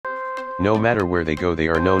No matter where they go, they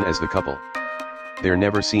are known as the couple. They're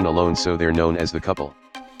never seen alone, so they're known as the couple.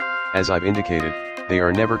 As I've indicated, they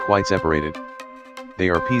are never quite separated. They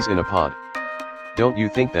are peas in a pod. Don't you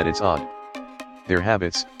think that it's odd? Their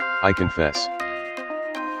habits, I confess.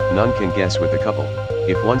 None can guess with the couple.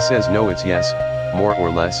 If one says no, it's yes, more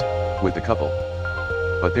or less, with the couple.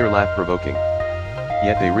 But they're laugh-provoking.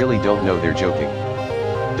 Yet they really don't know they're joking.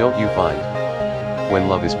 Don't you find? When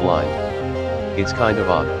love is blind. It's kind of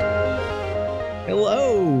odd.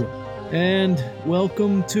 Hello, and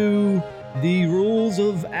welcome to The Rules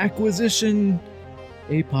of Acquisition,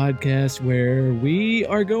 a podcast where we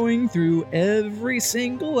are going through every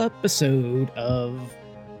single episode of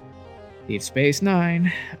Deep Space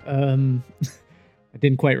Nine. I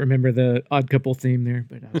didn't quite remember the Odd Couple theme there,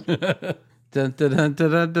 but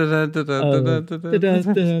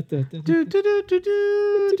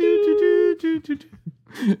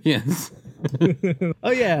Yes. oh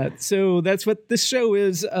yeah, so that's what this show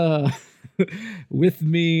is. With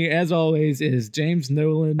me, as always, is James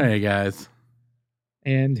Nolan. Hey guys.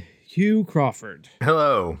 And Hugh Crawford.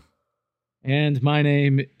 Hello. And my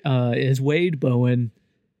name is Wade Bowen.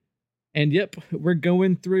 And yep, we're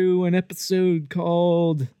going through an episode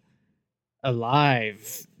called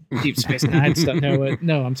Alive. Deep Space Nine stuff.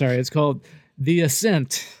 No, I'm sorry. It's called The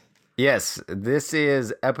Ascent. Yes, this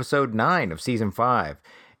is episode 9 of season 5.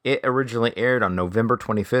 It originally aired on November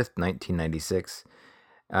 25th, 1996.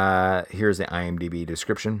 Here's the IMDb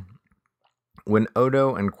description. When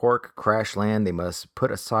Odo and Quark crash land, they must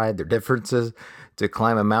put aside their differences to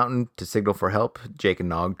climb a mountain to signal for help. Jake and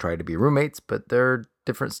Nog try to be roommates, but their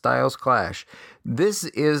different styles clash. This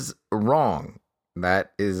is wrong.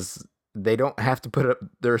 They don't have to put up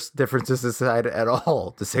their differences aside at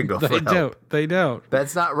all to signal for help. They don't.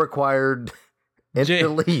 That's not required in the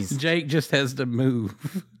least. Jake just has to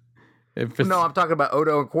move. No, I'm talking about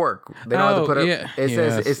Odo and Quark. They don't have to put up. Yeah.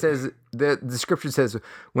 It says the description says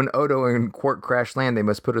when Odo and Quark crash land, they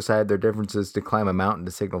must put aside their differences to climb a mountain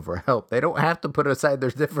to signal for help. They don't have to put aside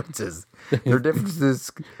their differences. Their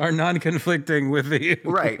differences are non-conflicting with the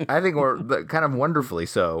right. I think we're kind of wonderfully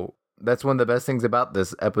so. That's one of the best things about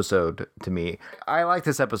this episode to me. I like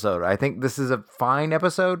this episode. I think this is a fine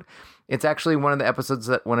episode. It's actually one of the episodes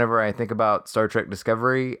that whenever I think about Star Trek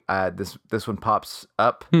Discovery, this one pops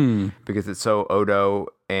up because it's so Odo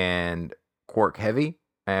and Quark heavy.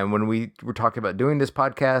 And when we were talking about doing this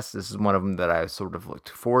podcast, this is one of them that I sort of looked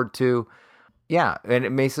forward to. Yeah, and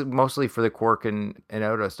it makes it mostly for the Quark and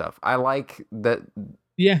Odo stuff. I like that.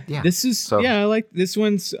 Yeah, this is I like this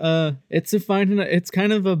one's it's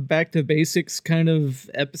kind of a back to basics kind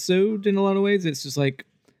of episode in a lot of ways. It's just like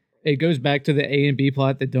it goes back to the A and B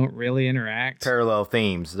plot that don't really interact. Parallel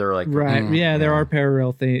themes. They're like right. There are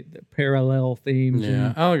parallel themes.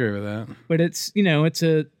 Yeah, I'll agree with that. But it's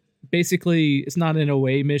it's not an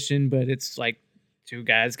away mission, but it's like two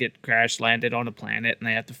guys get crash landed on a planet and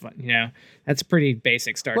they have to that's pretty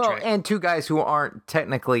basic Star Trek. And two guys who aren't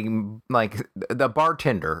technically like the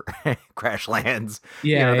bartender crash lands.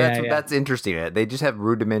 That's interesting. They just have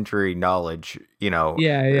rudimentary knowledge, They don't,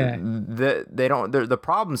 the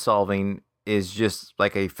problem solving is just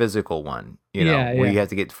like a physical one, where you have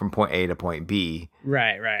to get from point A to point B.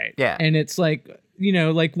 Right. Yeah. And it's like,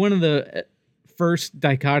 like one of the first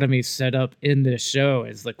dichotomies set up in this show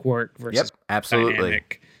is the Quark versus absolutely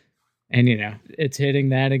dynamic. And it's hitting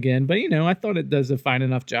that again, but I thought it does a fine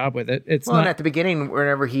enough job with it. It's and at the beginning,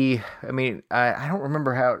 whenever I don't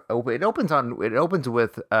remember how it opens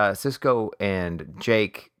with Cisco and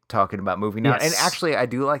Jake talking about moving out. And actually, I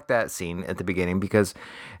do like that scene at the beginning because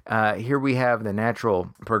here we have the natural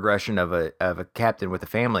progression of a captain with a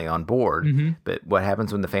family on board. Mm-hmm. But what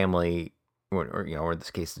happens when the family, or in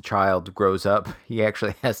this case, the child grows up, he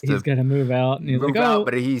actually has to. He's got to move out, and he's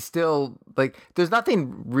but he's still there's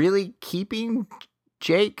nothing really keeping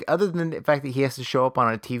Jake other than the fact that he has to show up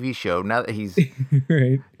on a TV show now that he's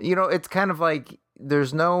right. It's kind of like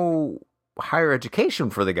there's no higher education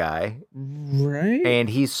for the guy, right? And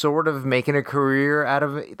he's sort of making a career out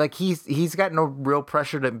of it. Like he's got no real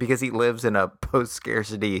pressure because he lives in a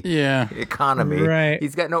post-scarcity economy. Right.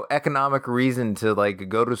 He's got no economic reason to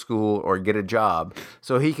go to school or get a job,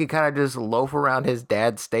 so he can kind of just loaf around his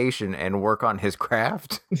dad's station and work on his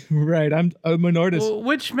craft. Right. I'm an artist,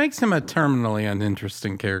 which makes him a terminally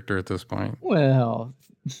uninteresting character at this point. Well,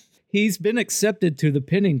 he's been accepted to the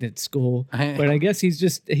Pennington School, but I guess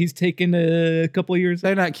he's taken a couple of years.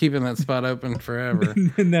 They're not keeping that spot open forever.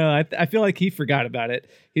 No, I feel like he forgot about it.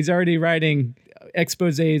 He's already writing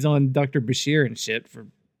exposés on Dr. Bashir and shit for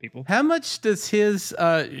people. How much does his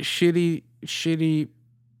shitty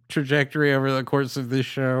trajectory over the course of this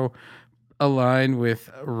show align with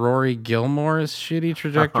Rory Gilmore's shitty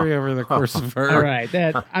trajectory over the course of her. All right,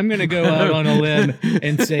 that I'm gonna go out on a limb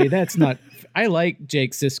and say that's not. I like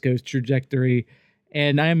Jake Sisko's trajectory,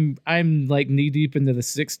 and I'm like knee deep into the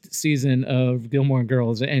 6th season of Gilmore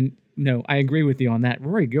Girls, and no, I agree with you on that.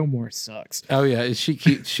 Rory Gilmore sucks. Oh yeah,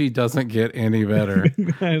 she doesn't get any better.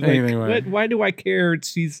 Anyway, why do I care?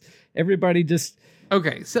 Everybody just.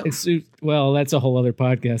 Okay, so well, that's a whole other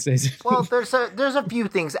podcast. Well, there's a few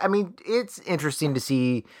things. I mean, it's interesting to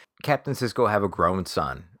see Captain Sisko have a grown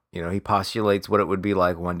son. You know, he postulates what it would be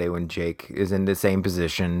like one day when Jake is in the same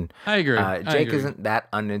position. I agree. Jake isn't that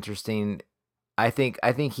uninteresting. I think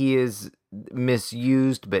he is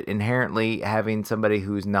misused, but inherently having somebody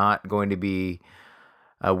who's not going to be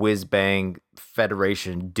a whiz bang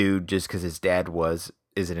Federation dude just because his dad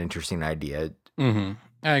is an interesting idea. Mm-hmm.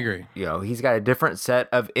 I agree. You know, he's got a different set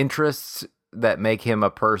of interests that make him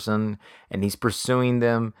a person, and he's pursuing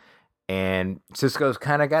them. And Sisko's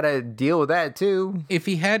kind of got to deal with that too. If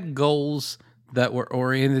he had goals that were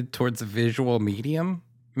oriented towards a visual medium,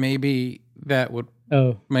 maybe that would.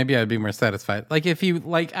 Oh, maybe I'd be more satisfied. Like if you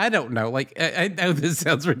I don't know. Like I know this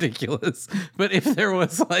sounds ridiculous, but if there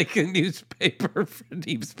was like a newspaper for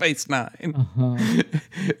Deep Space Nine,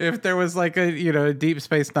 if there was like a Deep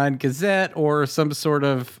Space Nine Gazette or some sort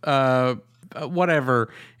of whatever,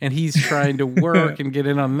 and he's trying to work and get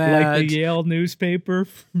in on that, like the Yale newspaper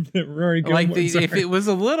that Rory Gilmore. If it was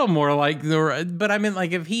a little more like but I mean,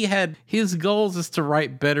 like if he had his goals is to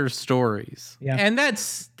write better stories, and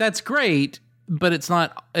that's great. But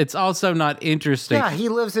it's also not interesting. Yeah, he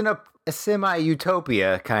lives in a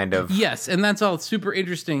semi-utopia, kind of. Yes, and that's all super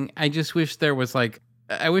interesting. I just wish there was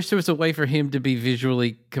I wish there was a way for him to be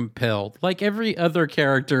visually compelled, like every other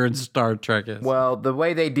character in Star Trek is. Well, the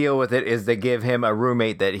way they deal with it is they give him a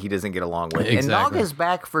roommate that he doesn't get along with. Exactly. And Nog is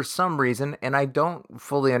back for some reason, and I don't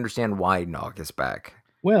fully understand why Nog is back.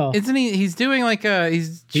 Well, isn't he? He's doing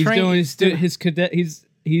he's doing his cadet.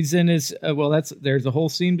 He's in his there's a whole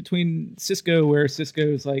scene between Sisko where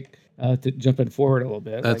Sisko's to jumping forward a little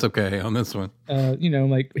bit. That's okay on this one.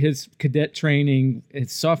 Like his cadet training,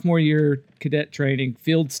 his sophomore year cadet training,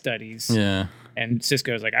 field studies. Yeah. And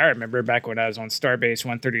Sisko's like, I remember back when I was on Starbase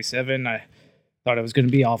 137, I thought it was going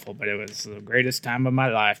to be awful, but it was the greatest time of my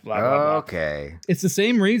life. Blah, blah, blah. Okay. It's the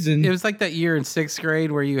same reason. It was like that year in 6th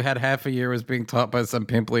grade where you had half a year was being taught by some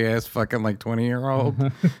pimply ass fucking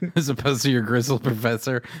 20-year-old as opposed to your grizzled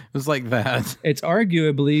professor. It was like that. It's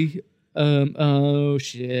arguably, oh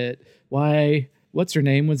shit. Why? What's her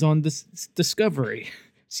name was on Discovery.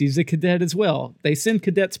 She's a cadet as well. They send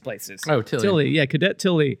cadets places. Oh, Tilly. Tilly. Yeah, Cadet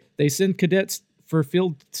Tilly. They send cadets for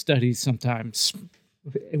field studies sometimes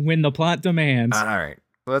when the plot demands. All right.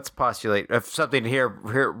 Let's postulate something here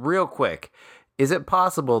real quick. Is it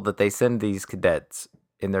possible that they send these cadets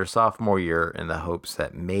in their sophomore year in the hopes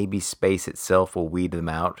that maybe space itself will weed them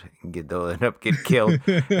out and they'll end up getting killed,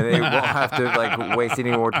 and they won't have to waste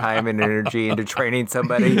any more time and energy into training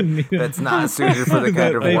somebody that's not suited for the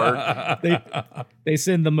kind of work? They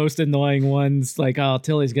send the most annoying ones,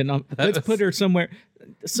 Tilly's getting on. Let's put her somewhere,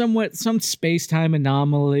 some space-time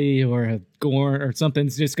anomaly or a Gorn or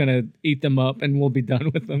something's just gonna eat them up, and we'll be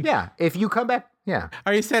done with them. Yeah, if you come back. Yeah.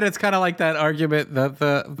 Are you saying it's kind of like that argument,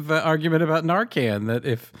 the argument about Narcan, that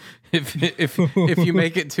if you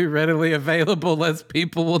make it too readily available, less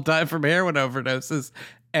people will die from heroin overdoses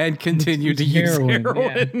and continue to use heroin.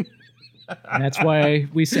 Yeah. And that's why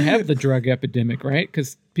we have the drug epidemic, right?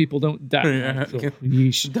 Because people don't die. Yeah. So,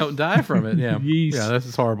 yeesh. Don't die from it. Yeah. Yeesh. Yeah, this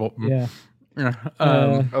is horrible. Yeah.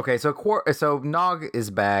 Okay, so Nog is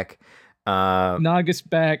back. Nog is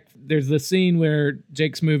back. There's the scene where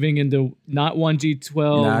Jake's moving into not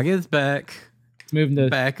 1G12. Nog is back. It's moving to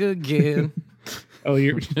back again. Oh,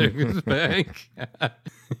 you're Nog is back.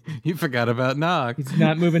 You forgot about Nog. He's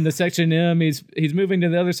not moving to Section M. He's moving to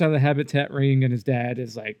the other side of the habitat ring, and his dad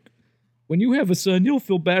is like, "When you have a son, you'll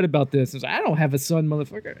feel bad about this." He's like, "I don't have a son,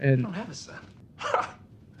 motherfucker." And I don't have a son.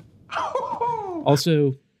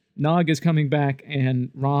 Also, Nog is coming back,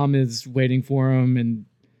 and Rom is waiting for him, and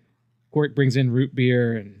Quark brings in root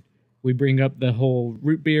beer, and we bring up the whole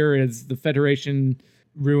root beer as the Federation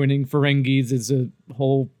ruining Ferengis is a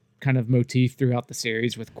whole kind of motif throughout the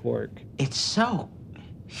series with Quark. It's so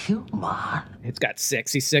human. It's got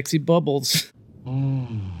sexy bubbles.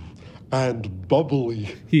 And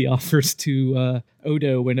bubbly. He offers to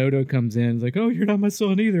Odo when Odo comes in. He's like, "Oh, you're not my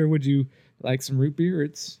son either. Would you like some root beer?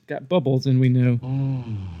 It's got bubbles," and we know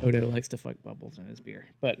Odo likes to fuck bubbles in his beer.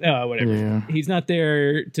 But whatever. Yeah. He's not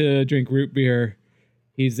there to drink root beer.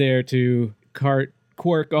 He's there to cart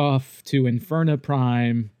Quark off to Inferna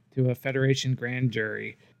Prime to a Federation grand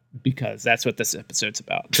jury. because that's what this episode's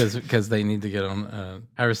about. Because they need to get on.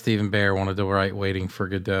 Ira Stephen Bear wanted to write "Waiting for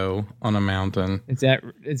Godot" on a mountain. Is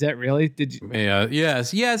that really? Did you? Yeah.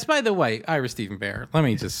 Yes. By the way, Ira Stephen Bear. Let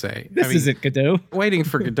me just say, This isn't Godot. "Waiting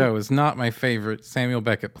for Godot" is not my favorite Samuel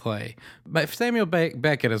Beckett play, but Samuel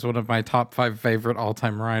Beckett is one of my top 5 favorite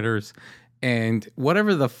all-time writers. And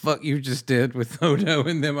whatever the fuck you just did with Odo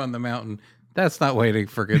and them on the mountain, that's not Waiting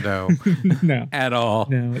for Godot. No. At all.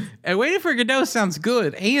 No. And Waiting for Godot sounds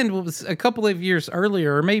good. And was a couple of years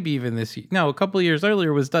earlier, or maybe even this year. No, a couple of years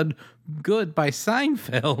earlier was done good by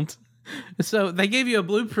Seinfeld. So they gave you a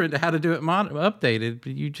blueprint of how to do it updated,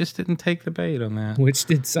 but you just didn't take the bait on that. Which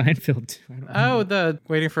did Seinfeld do? I don't know. The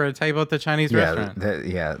Waiting for a Table at the Chinese restaurant.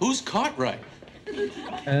 Who's Cartwright?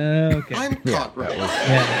 Okay. I'm Cartwright.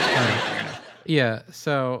 Yeah,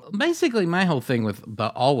 so basically my whole thing with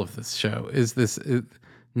all of this show is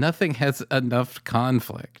nothing has enough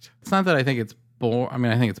conflict. It's not that I think it's I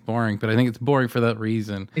mean, I think it's boring, but I think it's boring for that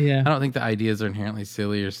reason. Yeah. I don't think the ideas are inherently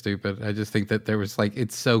silly or stupid. I just think that there was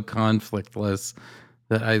it's so conflictless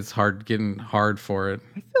that it's getting hard for it.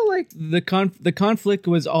 I feel like the conflict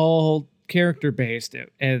was all character based,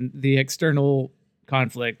 and the external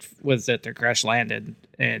conflict was that they're crash landed,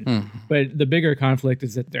 but the bigger conflict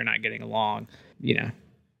is that they're not getting along.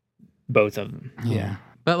 Both of them. Yeah.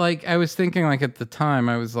 But I was thinking at the time,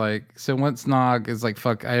 I was so once Nog is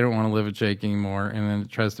fuck, I don't want to live with Jake anymore, and then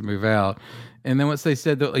tries to move out. And then once they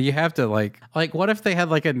said that you have to what if they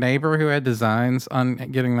had a neighbor who had designs on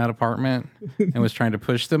getting that apartment and was trying to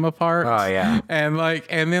push them apart? Oh yeah. And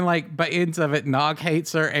then by ends of it, Nog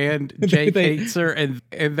hates her and Jake hates her, and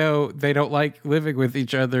though they don't like living with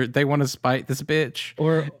each other, they want to spite this bitch.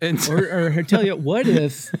 Or tell you, what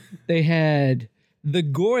if they had the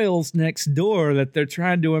Goyles next door that they're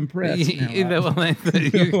trying to impress?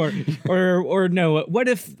 or no, what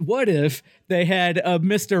if they had a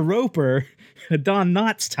Mr. Roper, a Don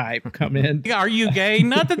Knotts type, come in? Are you gay?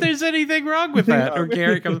 Not that there's anything wrong with that. Or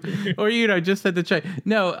Gary comes, or just at the check.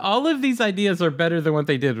 No, all of these ideas are better than what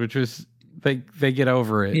they did, which was they get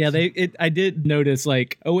over it. Yeah, I did notice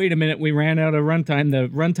oh, wait a minute, we ran out of runtime. The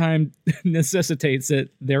runtime necessitates it.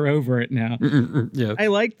 They're over it now. Yeah. I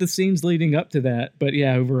like the scenes leading up to that, but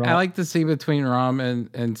yeah, overall. I like the scene between Rom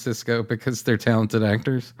and Cisco because they're talented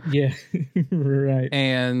actors. Yeah, right.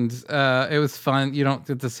 And it was fun. You don't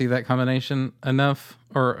get to see that combination enough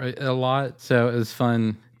or a lot. So it was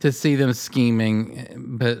fun to see them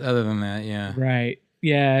scheming. But other than that, yeah. Right.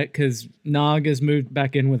 Yeah, because Nog has moved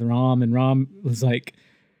back in with Rom, and Rom was like,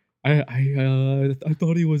 I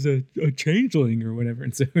thought he was a changeling or whatever,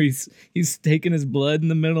 and so he's taking his blood in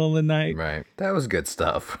the middle of the night. Right. That was good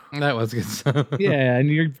stuff. That was good stuff. Yeah, and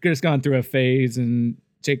you're just gone through a phase, and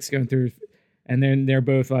Jake's going through, and then they're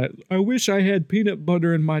both like, I wish I had peanut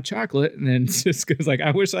butter in my chocolate, and then Cisco's like, I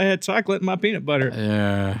wish I had chocolate in my peanut butter.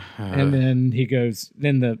 Yeah. And then he goes,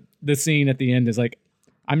 then the scene at the end is like,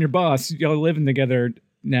 I'm your boss. Y'all living together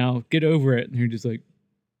now. Get over it. And you're just like,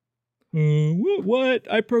 what?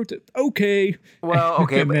 I protest. Okay. Well,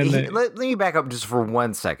 okay, but let me back up just for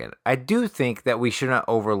 1 second. I do think that we should not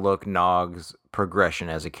overlook Nog's progression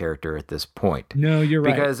as a character at this point. No, you're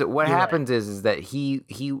right. Because what happens is that he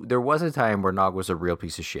there was a time where Nog was a real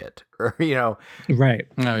piece of shit, or Right.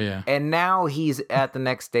 Oh yeah. And now he's at the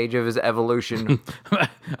next stage of his evolution.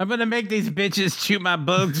 I'm gonna make these bitches chew my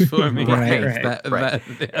bugs for me. Right.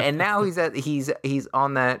 And now he's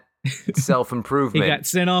on that self-improvement. He got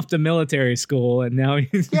sent off to military school, and now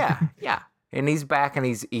he's yeah. And he's back, and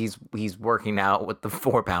he's working out with the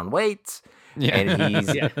 4-pound weights. Yeah.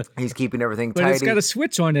 And he's keeping everything tidy. But it's got a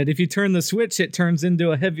switch on it. If you turn the switch, it turns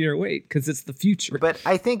into a heavier weight because it's the future. But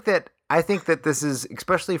I think that this is,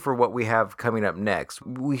 especially for what we have coming up next,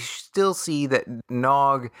 we still see that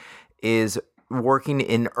Nog is working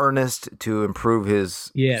in earnest to improve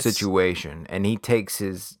his situation, and he takes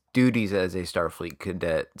his duties as a Starfleet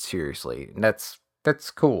cadet seriously, and that's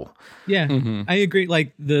cool. Yeah, I agree.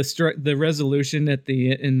 The resolution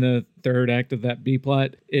in the third act of that B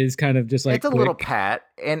plot is kind of just it's a little pat,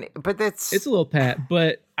 it's a little pat.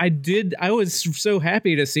 But I was so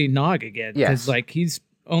happy to see Nog again because he's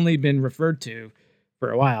only been referred to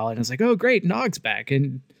for a while, and it's like, oh great, Nog's back,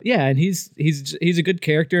 and yeah, and he's a good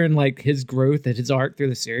character, and his growth and his arc through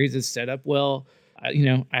the series is set up well.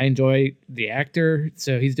 I enjoy the actor,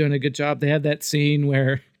 so he's doing a good job. They have that scene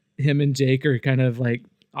where him and Jake are kind of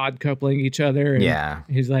odd coupling each other. And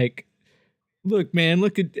he's like, look, man,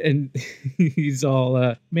 and he's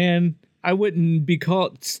all, man, I wouldn't be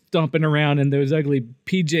caught stomping around in those ugly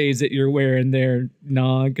PJs that you're wearing there,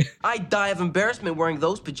 Nog. I'd die of embarrassment wearing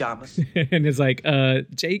those pajamas. And it's like,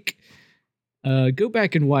 Jake, Go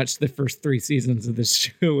back and watch the first 3 seasons of this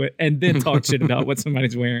show and then talk shit about what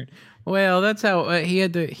somebody's wearing. Well, that's how he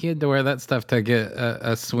had to wear that stuff to get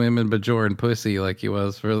a swim in Bajoran pussy like he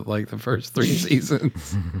was for like the first 3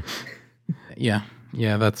 seasons. Yeah,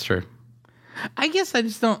 that's true. I guess I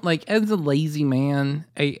just don't like, as a lazy man,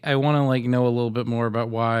 I want to like know a little bit more about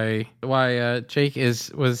why Jake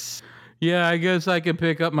was. Yeah, I guess I could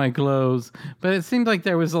pick up my clothes, but it seemed like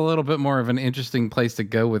there was a little bit more of an interesting place to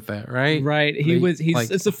go with that, right? Right.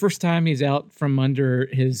 It's the first time he's out from under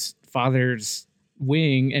his father's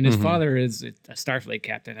wing, and his father is a Starfleet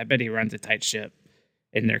captain. I bet he runs a tight ship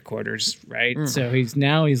in their quarters, right? So he's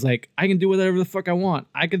like, I can do whatever the fuck I want.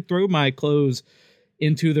 I can throw my clothes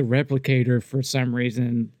into the replicator for some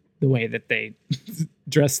reason, the way that they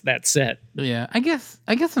dress that set. Yeah, I guess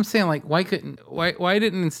I'm saying, like, why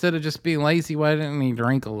didn't, instead of just being lazy, why didn't he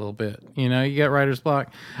drink a little bit? You know, you got writer's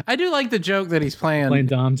block. I do like the joke that he's playing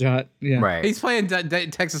Dom Jot. Yeah, Right. He's playing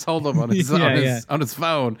Texas Hold'em on his on his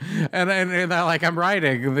phone, and they're like, I'm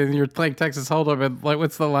writing, and then you're playing Texas Hold'em, and like,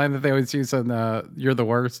 what's the line that they always use on You're the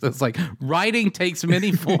Worst? It's like, writing takes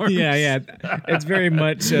many forms. yeah, it's very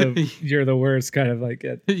much of You're the Worst, kind of like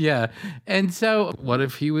it. Yeah, and so what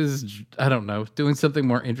if he was, I don't know, doing something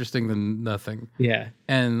more interesting than nothing? Yeah.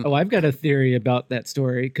 And I've got a theory about that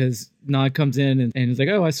story, because Nog comes in and he's like,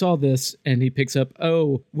 oh, I saw this, and he picks up,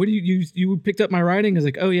 oh, what do you picked up my writing? He's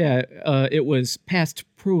like, oh yeah, it was past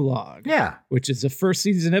prologue. Yeah. Which is a first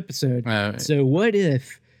season episode. So what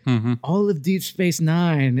if all of Deep Space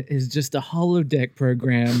Nine is just a holodeck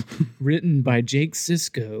program written by Jake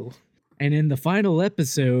Sisko? And in the final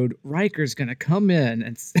episode, Riker's going to come in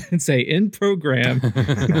and say, in program.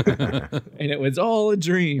 And it was all a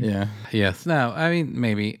dream. yeah, yes. No, I mean,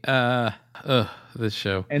 maybe. This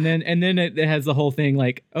show. And then it has the whole thing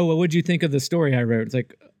like, oh, well, what'd you think of the story I wrote? It's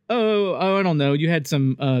like, oh, I don't know. You had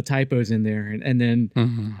some typos in there. And then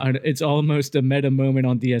it's almost a meta moment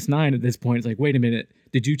on DS9 at this point. It's like, wait a minute.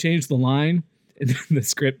 Did you change the line? And then the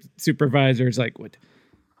script supervisor is like, what?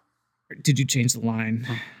 Did you change the line?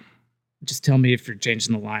 Just tell me if you're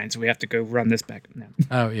changing the line, so we have to go run this back now.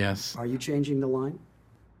 Oh, yes. Are you changing the line?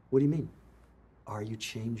 What do you mean? Are you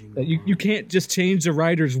changing the You can't just change the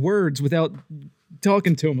writer's words without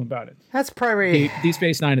talking to him about it. That's primary. Deep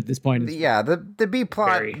Space Nine at this point is the B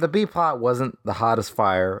plot. The B plot wasn't the hottest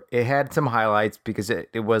fire. It had some highlights because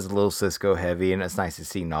it was a little Cisco heavy, and it's nice to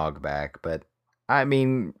see Nog back. But I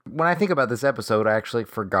mean, when I think about this episode, I actually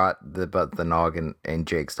forgot about the Nog and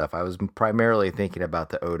Jake stuff. I was primarily thinking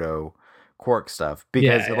about the Odo Quark stuff,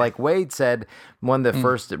 because like Wade said, one of the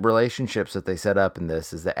first relationships that they set up in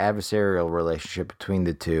this is the adversarial relationship between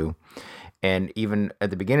the two. And even at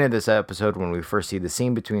the beginning of this episode, when we first see the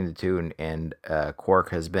scene between the two and Quark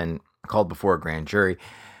has been called before a grand jury,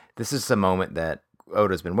 this is a moment that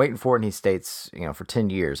Odo's been waiting for, and he states, you know, for 10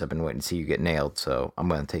 years I've been waiting to see you get nailed, so I'm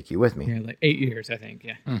going to take you with me. Yeah, like 8 years, I think.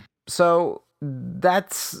 Yeah. So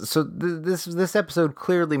this episode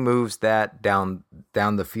clearly moves that down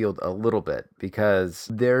the field a little bit, because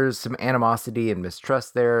there's some animosity and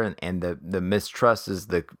mistrust there, and the mistrust is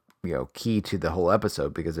the key to the whole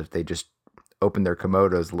episode, because if they just opened their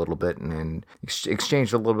Komodos a little bit and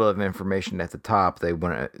exchanged a little bit of information at the top, they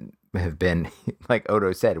wouldn't have been, like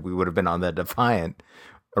Odo said, we would have been on the Defiant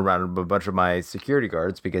around a bunch of my security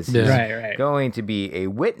guards, because he's going to be a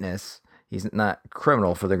witness. He's not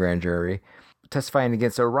criminal for the grand jury, testifying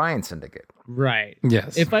against Orion Syndicate. Right.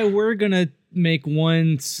 Yes. If I were going to make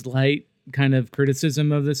one slight kind of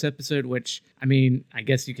criticism of this episode, which, I mean, I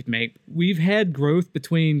guess you could make, we've had growth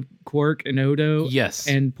between Quark and Odo. Yes.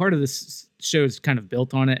 And part of this show is kind of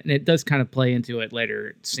built on it, and it does kind of play into it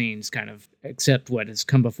later scenes, kind of accept what has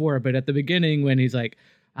come before. But at the beginning, when he's like,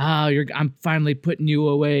 I'm finally putting you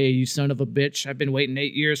away, you son of a bitch. I've been waiting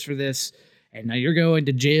 8 years for this, and now you're going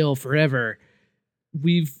to jail forever.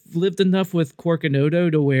 We've lived enough with Quark and Odo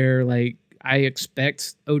to where, like, I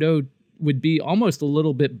expect Odo would be almost a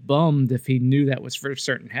little bit bummed if he knew that was for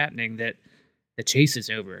certain happening, that the chase is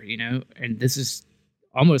over, you know? And this is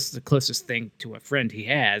almost the closest thing to a friend he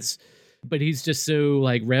has. But he's just so,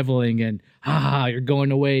 like, reveling in, you're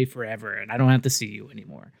going away forever, and I don't have to see you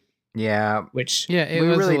anymore. Yeah, which we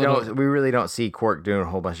really don't see Quark doing a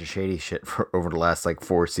whole bunch of shady shit for over the last like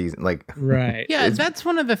 4 seasons, like right. Yeah, that's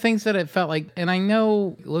one of the things that it felt like. And I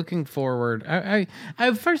know looking forward, I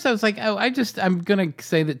first I was like, I'm gonna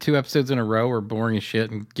say that 2 episodes in a row are boring as shit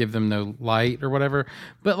and give them no light or whatever.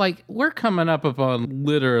 But like, we're coming up upon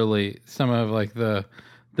literally some of like the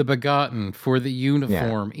The Begotten, For the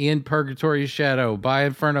Uniform, In Purgatory's Shadow, By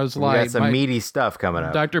Inferno's Light. We got some meaty stuff coming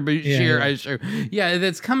up. Dr. Bashir, yeah,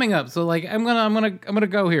 that's coming up. So like, I'm gonna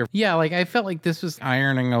go here. Yeah, like I felt like this was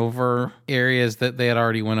ironing over areas that they had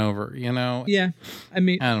already went over. You know? Yeah, I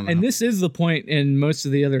mean, I don't know. And this is the point in most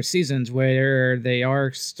of the other seasons where they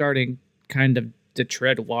are starting kind of to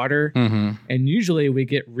tread water, and usually we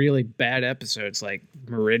get really bad episodes like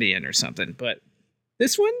Meridian or something. But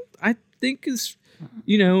this one, I think is.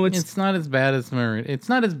 It's not as bad as Meridian. It's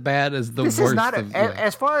not as bad as the This worst. is not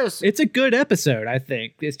as far as it's a good episode. I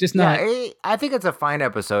think it's just not. I think it's a fine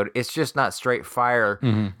episode. It's just not straight fire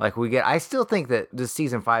like we get. I still think that this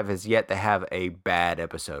season 5 has yet to have a bad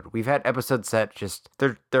episode. We've had episodes that just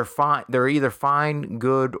they're fine. They're either fine,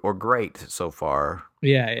 good, or great so far.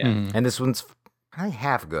 Yeah. And this one's probably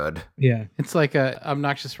half good. Yeah. It's like a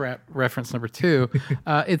obnoxious reference number 2.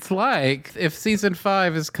 It's like if season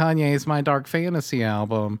 5 is Kanye's My Dark Fantasy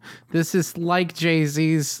album, this is like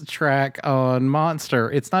Jay-Z's track on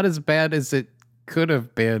Monster. It's not as bad as it could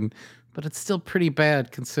have been, but it's still pretty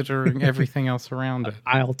bad considering everything else around it.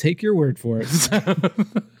 I'll take your word for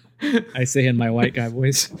it. I say in my white guy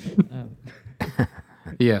voice.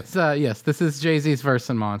 Yes, this is Jay-Z's verse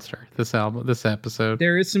in Monster. This episode.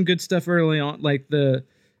 There is some good stuff early on, like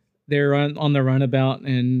they're on the runabout,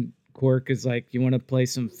 and Quark is like, "You want to play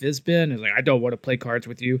some Fizbin?" He's like, "I don't want to play cards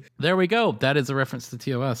with you." There we go. That is a reference to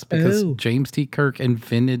TOS because James T. Kirk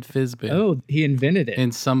invented Fizbin. Oh, he invented it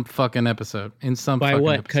in some fucking episode. By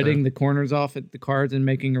what? Cutting the corners off at the cards and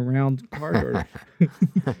making a round card? Or?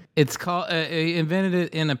 It's called. He invented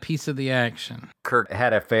it in a piece of the action. Kirk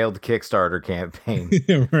had a failed Kickstarter campaign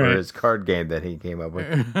for his card game that he came up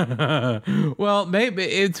with. Well, maybe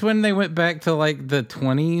it's when they went back to like the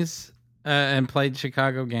 20s. And played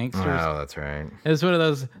Chicago Gangsters. Oh, that's right. It was one of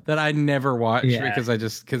those that I never watched because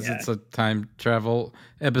it's a time travel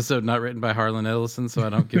episode not written by Harlan Ellison, so I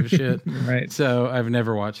don't give a shit. Right. So I've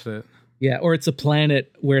never watched it. Yeah, or it's a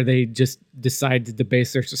planet where they just decide to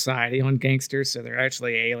debase their society on gangsters, so they're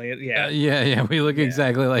actually aliens. Yeah. We look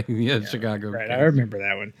exactly like Chicago. Right, I remember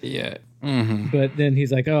that one. Yeah. But then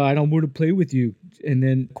he's like, "Oh, I don't want to play with you." And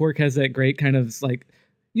then Quark has that great kind of like,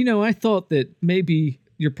 I thought that maybe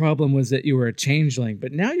your problem was that you were a changeling,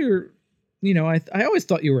 but now you're, I always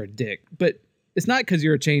thought you were a dick, but it's not because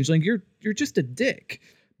you're a changeling. You're just a dick.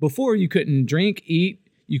 Before you couldn't drink, eat,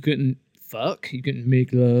 you couldn't fuck, you couldn't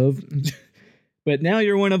make love, but now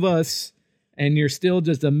you're one of us, and you're still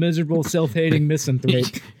just a miserable, self-hating misanthrope.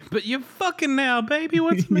 But you're fucking now, baby.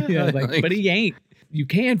 What's the matter? But he ain't. You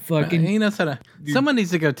can fucking. He knows how to. Someone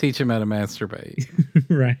needs to go teach him how to masturbate.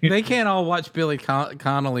 Right. They can't all watch Billy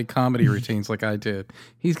Connolly comedy routines like I did.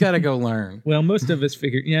 He's got to go learn. Well, most of us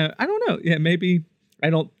figure. Yeah, I don't know. Yeah, maybe I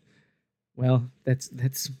don't. Well, that's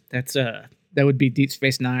that would be Deep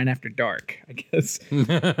Space Nine after dark, I guess.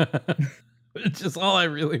 It's just all I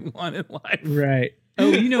really want in life. Right.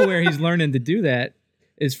 Oh, where he's learning to do that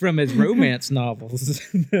is from his romance novels.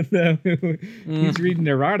 He's reading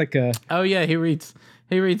erotica. Oh yeah, he reads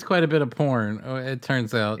quite a bit of porn. It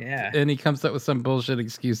turns out. Yeah, and he comes up with some bullshit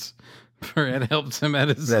excuse for it helps him at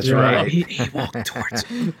his. That's right. He walked towards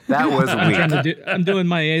her. That was weird. I'm doing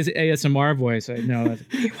my ASMR voice. I know.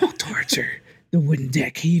 He walked towards her. The wooden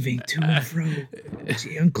deck heaving to and fro.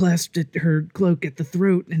 She unclasped her cloak at the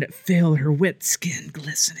throat, and it fell, her wet skin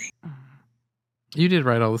glistening. You did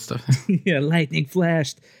write all this stuff. Yeah, lightning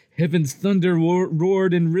flashed. Heaven's thunder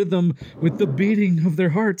roared in rhythm with the beating of their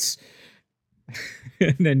hearts.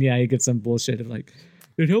 And then, he gets some bullshit of like,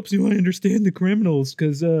 it helps you understand the criminals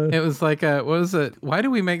because... It was like, what was it? Why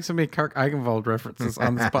do we make so many Kirk Eichenwald references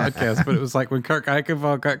on this podcast? But it was like when Kirk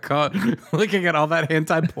Eichenwald got caught looking at all that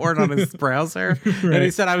hentai porn on his browser. Right. And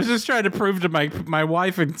he said, I was just trying to prove to my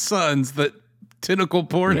wife and sons that tentacle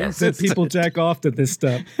porn that people jack off to this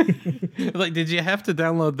stuff. Like, did you have to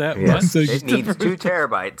download that one? So it needs 2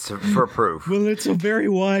 terabytes for proof. Well, it's a very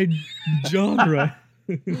wide genre.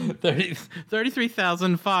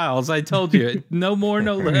 33,000 files. I told you, no more,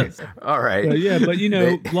 no less. All right.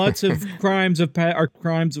 But lots of crimes are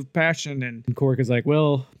crimes of passion, and Quark is like,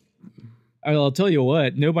 well, I'll tell you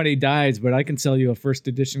what, nobody dies, but I can sell you a first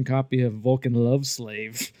edition copy of Vulcan Love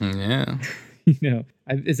Slave. Yeah.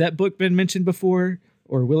 Has that book been mentioned before,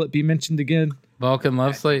 or will it be mentioned again? Vulcan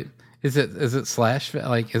Love Slave. Is it slash?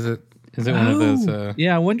 Like, is it one of those?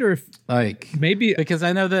 Yeah, I wonder if maybe because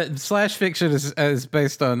I know that slash fiction is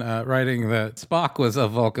based on writing that Spock was a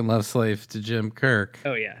Vulcan love slave to Jim Kirk.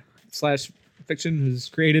 Oh yeah, slash fiction was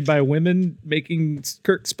created by women making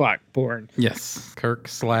Kirk Spock porn. Yes, Kirk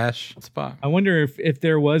slash Spock. I wonder if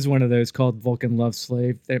there was one of those called Vulcan Love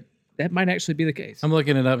Slave. That that might actually be the case. I'm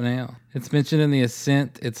looking it up now. It's mentioned in The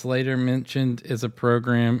Ascent. It's later mentioned as a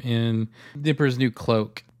program in Emperor's New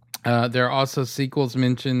Cloak. There are also sequels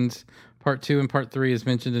mentioned. Part 2 and Part 3 is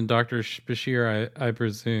mentioned in Dr. Bashir, I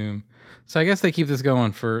presume. So I guess they keep this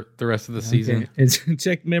going for the rest of the season. It's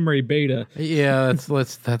check memory beta. Yeah,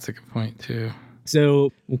 that's a good point too.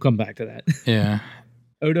 So we'll come back to that. Yeah.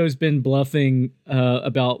 Odo's been bluffing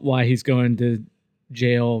about why he's going to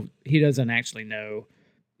jail. He doesn't actually know,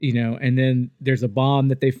 and then there's a bomb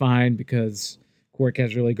that they find because Quark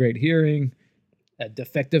has really great hearing. A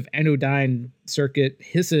defective anodyne circuit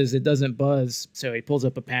hisses, it doesn't buzz. So he pulls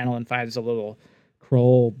up a panel and finds a little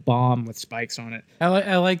Kroll bomb with spikes on it.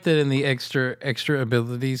 I like that in the extra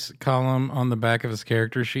abilities column on the back of his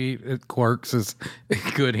character sheet, Quark's is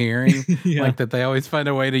good hearing. Yeah. Like that they always find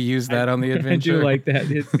a way to use that on the adventure. I do like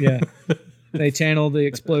that. They channel the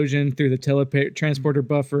explosion through the teletransporter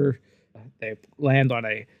buffer. They land on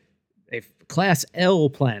a Class L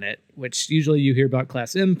planet, which usually you hear about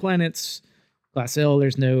Class M planets. Class L,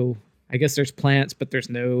 there's plants, but there's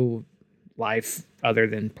no life other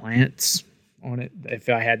than plants on it. If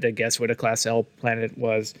I had to guess what a Class L planet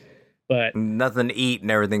was, but nothing to eat and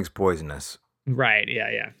everything's poisonous. Right.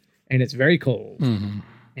 Yeah. And it's very cold. Mm-hmm.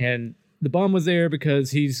 And the bomb was there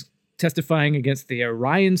because he's testifying against the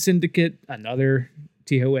Orion Syndicate, another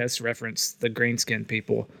TOS reference, the Greenskin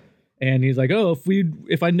people. And he's like, "Oh,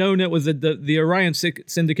 if I'd known it was the Orion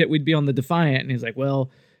Syndicate, we'd be on the Defiant." And he's like, "Well,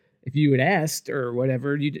 if you had asked or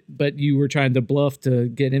whatever, but you were trying to bluff to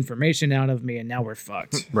get information out of me, and now we're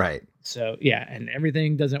fucked." Right. So yeah, and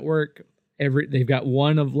everything doesn't work. They've got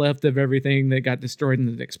one left of everything that got destroyed in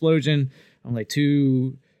the explosion. Only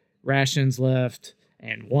 2 rations left,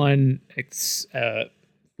 and 1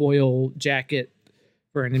 foil jacket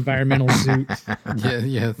for an environmental suit.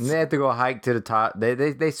 Yes. And they have to go hike to the top.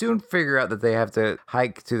 They soon figure out that they have to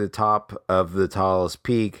hike to the top of the tallest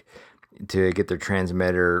peak to get their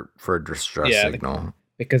transmitter for a distress signal.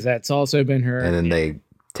 Because that's also been heard. And then they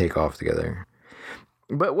take off together.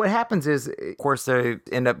 But what happens is, of course, they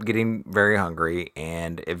end up getting very hungry,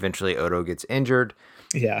 and eventually Odo gets injured.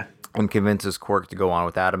 Yeah. And convinces Quark to go on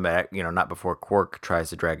without him, not before Quark tries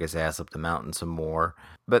to drag his ass up the mountain some more.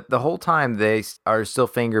 But the whole time they are still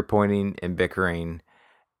finger pointing and bickering,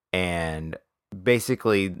 and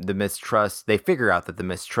basically the mistrust, they figure out that the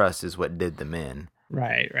mistrust is what did them in.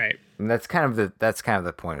 Right. And that's kind of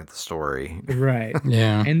the point of the story. Right.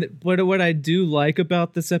 Yeah. But what I do like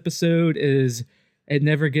about this episode is it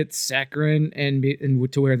never gets saccharine and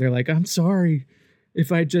to where they're like, "I'm sorry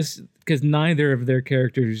if I just," because neither of their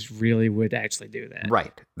characters really would actually do that.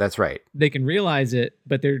 Right. That's right. They can realize it,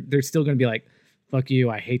 but they're still going to be like, "Fuck you,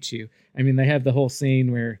 I hate you." I mean, they have the whole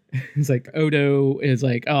scene where it's like Odo is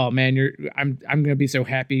like, "Oh man, I'm going to be so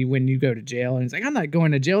happy when you go to jail," and he's like, "I'm not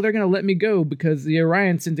going to jail. They're going to let me go because the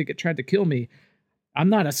Orion Syndicate tried to kill me. I'm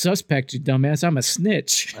not a suspect, you dumbass. I'm a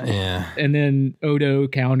snitch." Yeah. And then Odo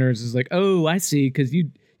counters is like, "Oh, I see, because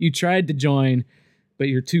you tried to join, but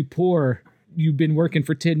you're too poor. You've been working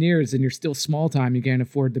for 10 years and you're still small time. You can't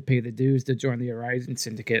afford to pay the dues to join the Orion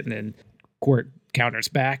Syndicate." And then Quark counters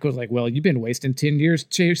back, was like, "Well, you've been wasting 10 years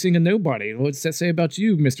chasing a nobody. What's that say about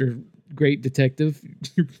you, Mr. Great Detective?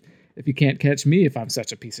 If you can't catch me if I'm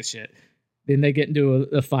such a piece of shit." Then they get into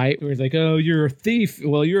a fight where he's like, "Oh, you're a thief.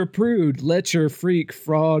 Well, you're a prude, lecher, freak,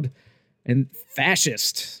 fraud, and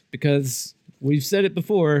fascist." Because we've said it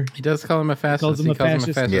before. He does call him a fascist. He calls him a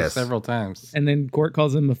fascist Yes. several times. And then Quark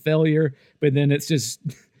calls him a failure. But then it's just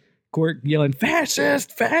Quark yelling,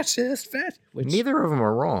 "Fascist, fascist, fascist." Which, Neither of them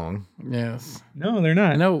are wrong. Yes. no, they're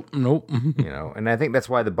not. Nope. And I think that's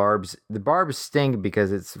why the barbs sting,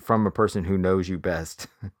 because it's from a person who knows you best.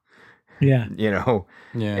 Yeah.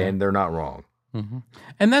 Yeah. And they're not wrong. Mm-hmm.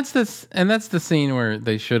 And that's the scene where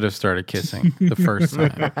they should have started kissing the first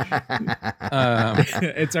time.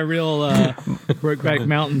 It's a real Brokeback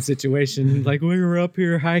Mountain situation. Like, we were up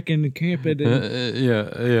here hiking and camping. And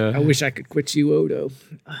Yeah. I wish I could quit you, Odo.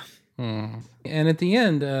 And at the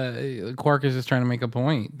end, Quark is just trying to make a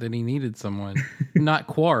point that he needed someone. Not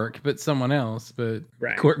Quark, but someone else. But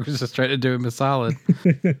Right. Quark was just trying to do him a solid.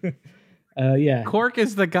 Yeah. Quark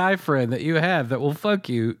is the guy friend that you have that will fuck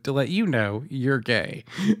you to let you know you're gay.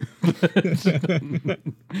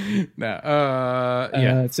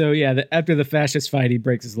 Yeah. So yeah, after the fascist fight, he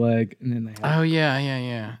breaks his leg, and then they have, Oh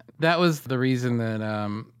yeah. That was the reason that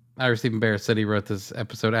Ira Stephen Bear said he wrote this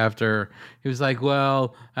episode after. He was like,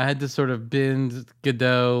 "Well, I had to sort of bend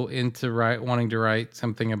Godot into wanting to write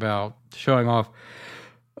something about showing off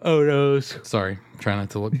Odo's. Sorry, trying not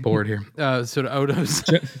to look bored here. So Odo's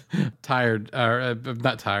tired, or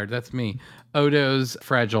not tired. That's me. Odo's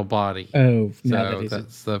fragile body. Oh, so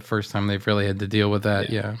that's the first time they've really had to deal with that.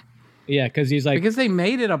 Yeah. Yeah, because he's like... Because they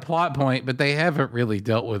made it a plot point, but they haven't really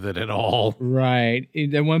dealt with it at all. Right.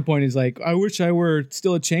 At one point, he's like, I wish I were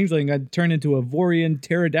still a changeling. I'd turn into a Vorian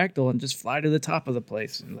pterodactyl and just fly to the top of the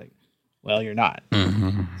place. And like, well, you're not.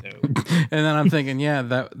 Mm-hmm. So. And then I'm thinking, yeah,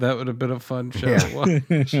 that would have been a fun show.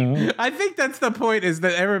 Yeah. I think that's the point, is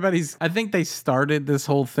that I think they started this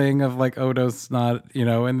whole thing of like Odo's not,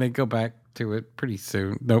 and they go back to it pretty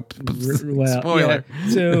soon. Nope. Well, spoiler. Yeah.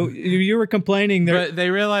 So you were complaining there. But they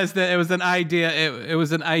realized that it was an idea. It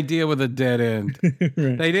was an idea with a dead end.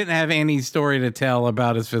 Right. They didn't have any story to tell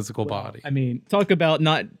about his physical body. I mean, talk about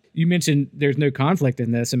not... You mentioned there's no conflict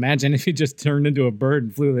in this. Imagine if he just turned into a bird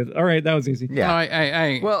and flew. All right, that was easy.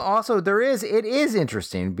 Yeah. Well, also it is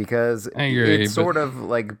interesting because it's sort of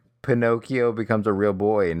like Pinocchio becomes a real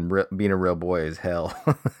boy, and being a real boy is hell.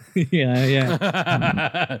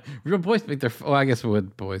 Yeah. Real boys make their... Well, I guess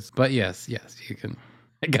wood boys. But yes, you can...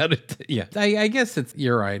 I got it. Yeah. I guess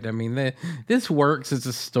you're right. I mean, this works as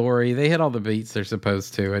a story. They hit all the beats they're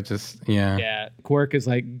supposed to. Yeah. Quark is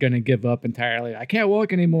like going to give up entirely. I can't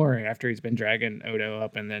walk anymore after he's been dragging Odo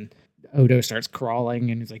up, and then Odo starts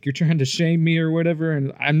crawling and he's like, you're trying to shame me or whatever.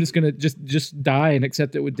 And I'm just going to just die and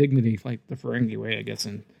accept it with dignity, like the Ferengi way, I guess.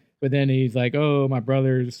 But then he's like, oh, my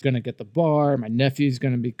brother's going to get the bar. My nephew's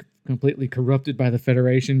going to be completely corrupted by the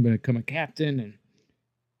Federation, but become a captain.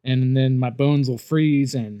 And then my bones will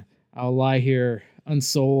freeze and I'll lie here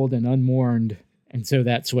unsouled and unmourned. And so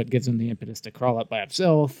that's what gives him the impetus to crawl up by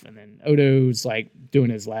himself. And then Odo's like doing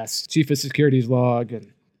his last Chief of Security's log.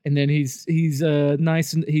 And then he's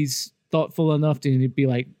nice and he's thoughtful enough to be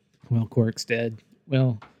like, well, Quark's dead.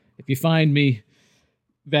 Well, if you find me,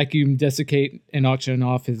 vacuum, desiccate, and auction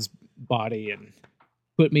off his body and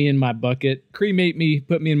put me in my bucket, cremate me,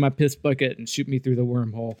 put me in my piss bucket, and shoot me through the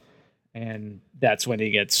wormhole. And that's when he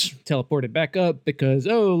gets teleported back up because,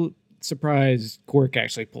 oh, surprise, Quark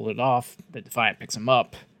actually pulled it off. The Defiant picks him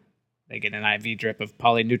up. They get an IV drip of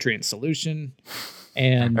polynutrient solution.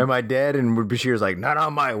 And am I dead? And Bashir's like, not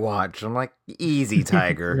on my watch. I'm like, easy,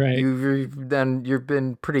 Tiger. Right. You've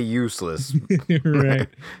been pretty useless. Right.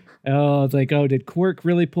 Oh, it's like, oh, did Quark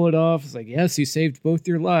really pull it off? It's like, yes, he saved both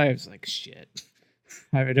your lives. Like, shit.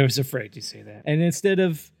 I was afraid you'd say that. And instead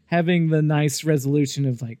of having the nice resolution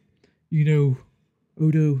of like,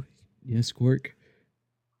 Odo, yes, Quark,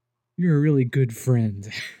 you're a really good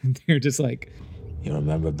friend. They're just like... You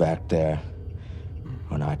remember back there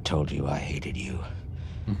when I told you I hated you,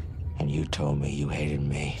 and you told me you hated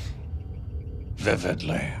me?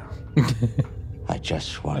 Vividly. I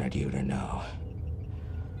just wanted you to know.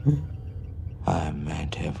 I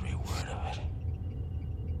meant every word of it.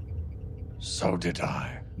 So did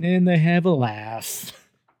I. And they have a laugh.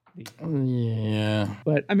 Yeah.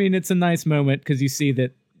 But, I mean, it's a nice moment because you see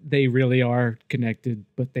that they really are connected,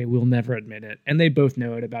 but they will never admit it. And they both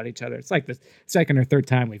know it about each other. It's like the second or third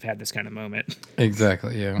time we've had this kind of moment.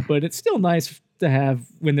 Exactly, yeah. But it's still nice to have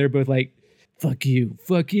when they're both like, fuck you,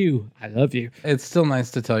 I love you. It's still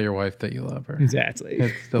nice to tell your wife that you love her. Exactly.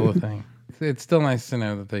 It's still a thing. It's still nice to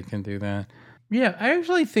know that they can do that. Yeah,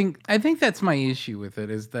 I think that's my issue with it,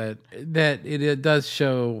 is that it does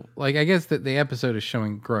show, like, I guess that the episode is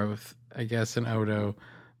showing growth, I guess, in Odo.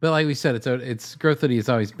 But like we said, it's growth that he's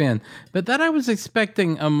always been. But that I was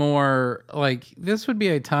expecting a more, like, this would be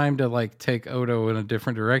a time to, like, take Odo in a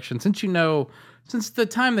different direction. Since the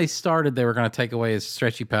time they started, they were going to take away his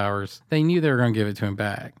stretchy powers. They knew they were going to give it to him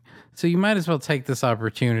back. So you might as well take this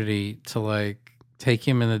opportunity to, like, take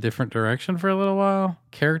him in a different direction for a little while,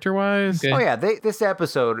 character-wise. Okay. Oh, yeah. This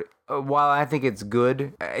episode, while I think it's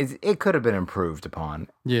good, it could have been improved upon.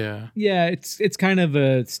 Yeah. Yeah, it's kind of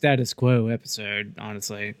a status quo episode,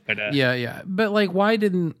 honestly. But yeah. But, like, why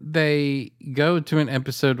didn't they go to an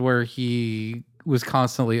episode where he was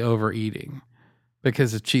constantly overeating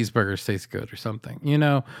because the cheeseburgers taste good or something,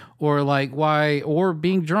 or like why, or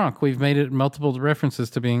being drunk. We've made it multiple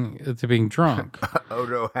references to being drunk.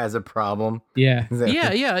 Odo has a problem. Yeah.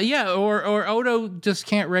 Yeah. Or Odo just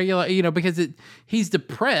can't regulate, because he's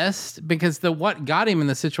depressed because what got him in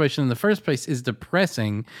the situation in the first place is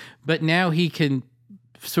depressing, but now he can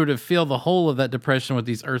sort of feel the whole of that depression with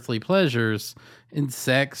these earthly pleasures in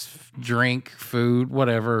sex, drink, food,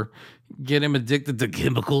 whatever. Get him addicted to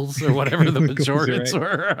chemicals or whatever the majorities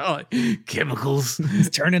were. Like, chemicals. He's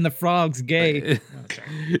turning the frogs gay.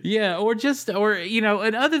 Yeah,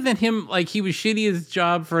 and other than him, like, he was shitty at his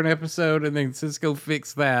job for an episode and then Cisco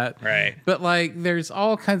fixed that. Right. But, like, there's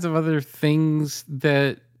all kinds of other things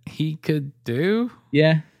that he could do.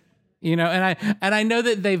 Yeah. You know, and I know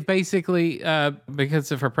that they've basically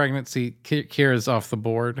because of her pregnancy, Kira's off the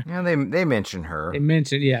board. Yeah, they mention her. They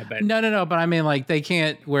mentioned, yeah, but No, but I mean, like, they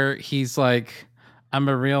can't where he's like, I'm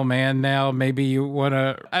a real man now. Maybe you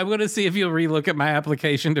I want to see if you'll relook at my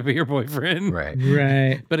application to be your boyfriend.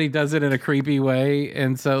 right. But he does it in a creepy way.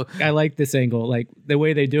 And so I like this angle. Like, the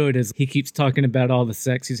way they do it is he keeps talking about all the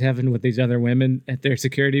sex he's having with these other women at their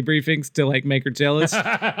security briefings to, like, make her jealous.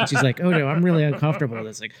 And she's like, oh, no, I'm really uncomfortable.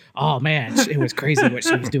 It's like, oh, man, it was crazy what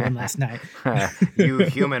she was doing last night. You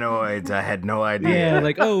humanoids, I had no idea. Yeah,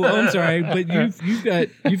 like, oh, I'm sorry, but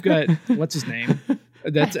you've got what's his name?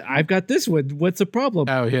 I've got this one. What's the problem?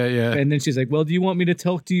 Oh, yeah. And then she's like, well, do you want me to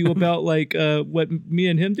talk to you about like what me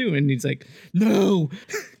and him do? And he's like, no,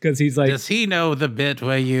 because he's like, does he know the bit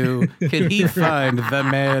where can he find the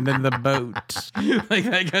man in the boat? Like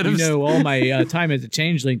that kind of all my time as a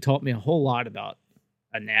changeling taught me a whole lot about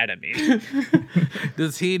anatomy.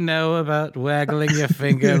 Does he know about waggling your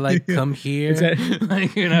finger like come here?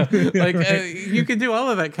 Like, you can do all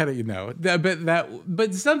of that kind of,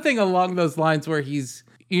 but something along those lines where he's,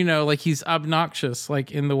 like he's obnoxious,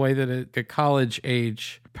 like in the way that a college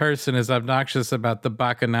age person is obnoxious about the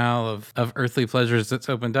bacchanal of earthly pleasures that's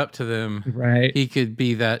opened up to them. Right. He could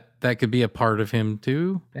be that could be a part of him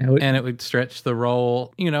too. And it would stretch the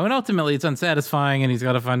role, and ultimately it's unsatisfying and he's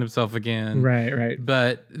got to find himself again. Right.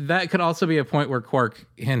 But that could also be a point where Quark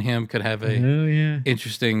and him could have a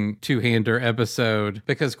interesting two-hander episode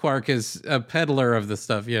because Quark is a peddler of the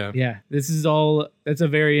stuff. Yeah. Yeah. That's a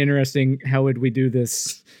very interesting, how would we do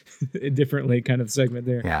this differently kind of segment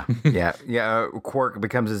there. Yeah. Quark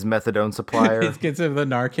becomes his methadone supplier. He gets him the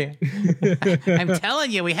Narcan. I'm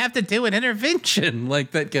telling you, we have to do an intervention,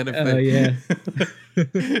 like that kind of thing. Oh yeah.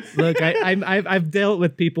 Look, I've dealt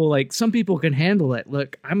with people, like, some people can handle it.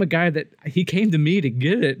 Look, I'm a guy that he came to me to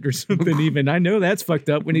get it or something. Even I know that's fucked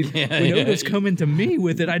up when Odo's coming to me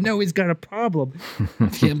with it. I know he's got a problem.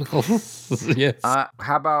 Chemicals. Yes.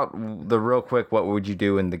 How about the real quick? What would you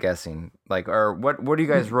do in the guessing? Like, or what do you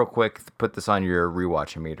guys real quick put this on your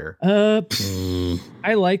rewatch meter?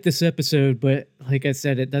 I like this episode, but like I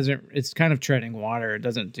said, it's kind of treading water. It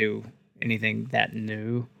doesn't do anything that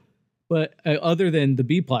new. But other than the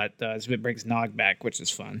B plot does, it brings Nog back, which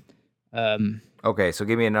is fun. Okay, so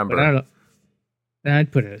give me a number.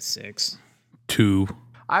 I'd put it at 6. 2.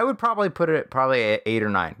 I would probably put it at 8 or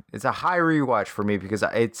 9. It's a high rewatch for me because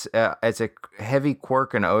it's a heavy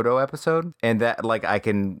Quark and Odo episode, and that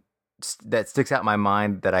that sticks out in my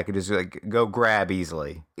mind that I could just like go grab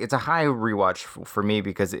easily. It's a high rewatch for me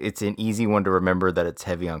because it's an easy one to remember that it's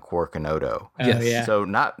heavy on Quark and Odo. Yes. Yeah. So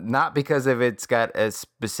not because of it's got a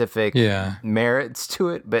specific merits to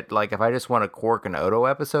it, but like if I just want a Quark and Odo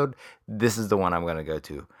episode, this is the one I'm going to go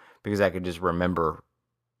to because I could just remember,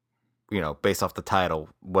 based off the title,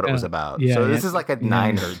 what it was about. Yeah, so this is like a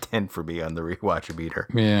 9 or 10 for me on the rewatch meter.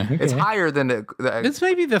 Yeah. Okay. It's higher than This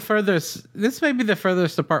may be the furthest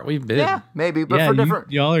apart we've been. Yeah, maybe, but for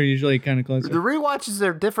different. Y'all are usually kind of close. The rewatches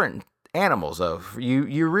are different animals, though.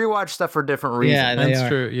 You rewatch stuff for different reasons. Yeah, that's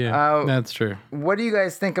true. Yeah, that's true. What do you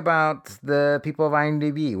guys think about the people of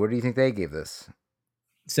IMDb? What do you think they gave this?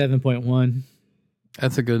 7.1.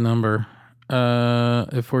 That's a good number.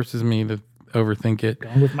 It forces me to overthink it.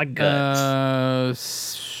 Going with my gut.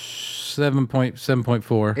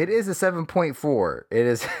 7.4. It is a 7.4. It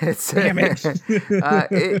is. Damn it.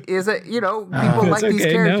 It is a. People like these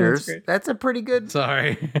characters. No, that's a pretty good.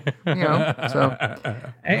 Sorry. So.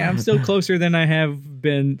 Hey, I'm still closer than I have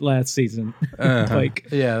been last season. Like,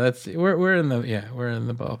 yeah, we're in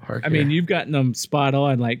the ballpark. I mean, you've gotten them spot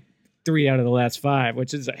on, like 3 out of the last 5,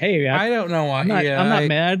 which is, hey, I don't know why. I'm not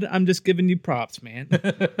mad. I'm just giving you props, man.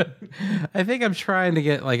 I think I'm trying to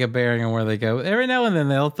get like a bearing on where they go. Every now and then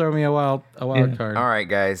they'll throw me a wild card. All right,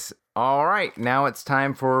 guys. All right, now it's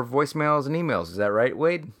time for voicemails and emails. Is that right,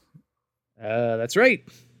 Wade? That's right.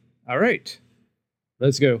 All right,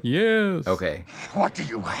 let's go. Yes. Okay. What do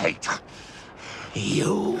you hate?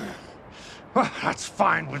 You. Well, that's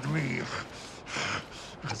fine with me.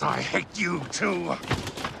 Because I hate you too.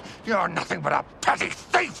 You're nothing but a petty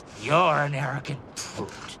thief! You're an arrogant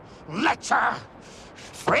brute. Lecher!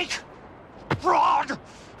 Freak! Fraud!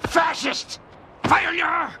 Fascist!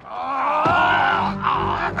 Failure!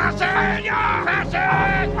 Failure!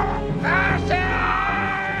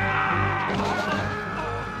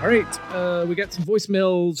 All right, we got some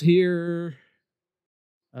voicemails here.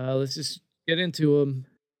 Let's just get into them.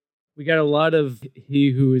 We got a lot of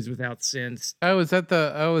 "He Who Is Without Sin." Is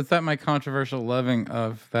that my controversial loving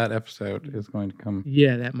of that episode is going to come?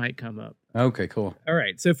 Yeah, that might come up. Okay, cool. All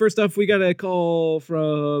right. So first off, we got a call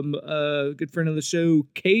from a good friend of the show,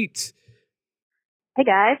 Kate. Hey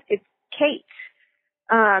guys, it's Kate.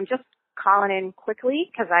 Just calling in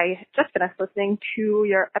quickly because I just finished listening to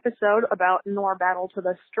your episode about Nor Battle to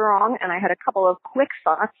the Strong, and I had a couple of quick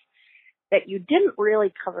thoughts that you didn't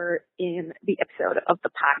really cover in the episode of the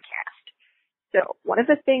podcast. So one of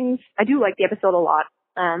the things, I do like the episode a lot.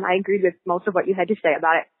 I agreed with most of what you had to say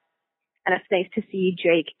about it. And it's nice to see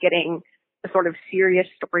Jake getting a sort of serious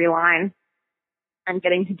storyline and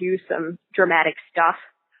getting to do some dramatic stuff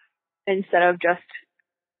instead of just,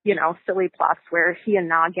 you know, silly plots where he and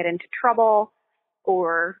Na get into trouble,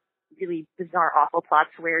 or really bizarre, awful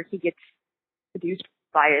plots where he gets seduced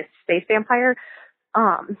by a space vampire.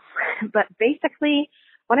 But basically,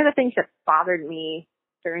 one of the things that bothered me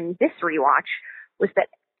during this rewatch was that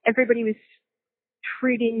everybody was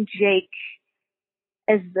treating Jake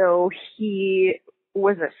as though he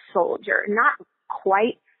was a soldier. Not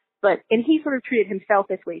quite, and he sort of treated himself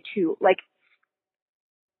this way too. Like,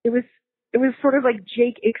 it was sort of like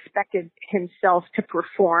Jake expected himself to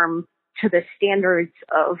perform to the standards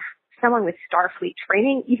of someone with Starfleet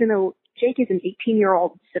training, even though Jake is an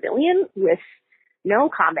 18-year-old civilian with no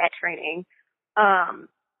combat training.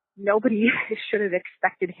 Nobody should have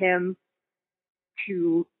expected him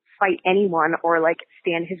to fight anyone or like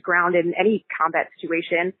stand his ground in any combat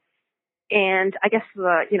situation. And I guess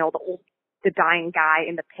the dying guy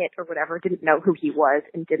in the pit or whatever didn't know who he was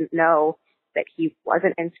and didn't know that he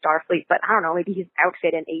wasn't in Starfleet. But I don't know, maybe his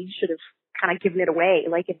outfit and age should have kind of given it away.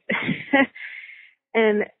 Like it's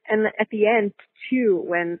and at the end too,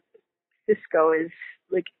 when Sisko is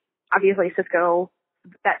like, obviously Sisko,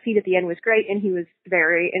 that scene at the end was great and he was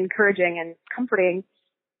very encouraging and comforting,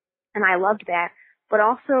 and I loved that. But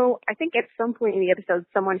also, I think at some point in the episode,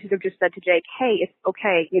 someone should have just said to Jake, hey, it's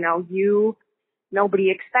okay, nobody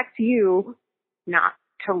expects you not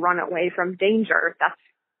to run away from danger. That's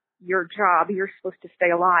your job. You're supposed to stay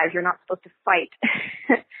alive. You're not supposed to fight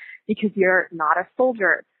because you're not a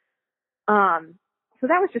soldier. So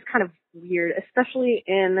that was just kind of weird, especially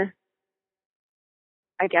in,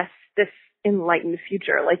 I guess, this enlightened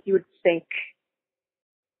future. Like, you would think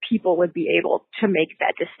people would be able to make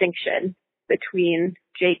that distinction between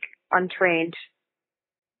Jake, untrained,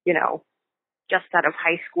 just out of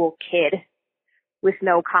high school kid with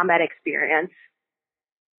no combat experience,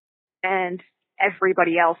 and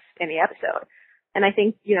everybody else in the episode. And I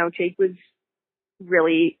think, Jake was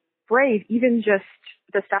really brave, even just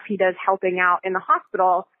the stuff he does helping out in the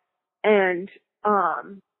hospital and,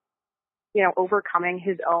 overcoming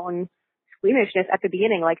his own squeamishness at the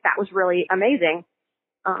beginning. Like, that was really amazing.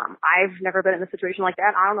 I've never been in a situation like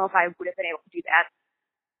that. I don't know if I would have been able to do that.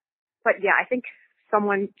 But yeah, I think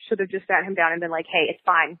someone should have just sat him down and been like, hey, it's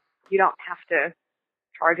fine. You don't have to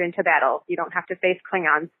charge into battle. You don't have to face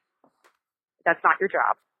Klingons. That's not your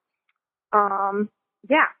job.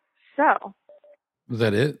 Yeah. So. Was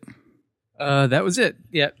that it? That was it.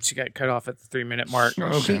 Yeah, she got cut off at the 3-minute mark.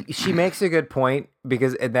 Okay. She makes a good point,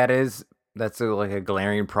 because that's a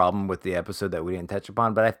glaring problem with the episode that we didn't touch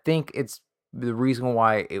upon. But I think it's the reason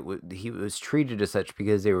why he was treated as such,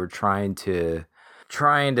 because they were trying to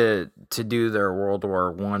do their World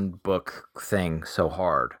War I book thing so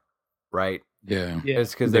hard, right? Yeah.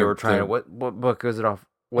 It's because they were trying to. What book is it off?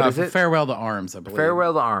 What is it? Farewell to Arms, I believe.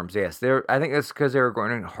 Farewell to Arms. Yes, I think it's because they were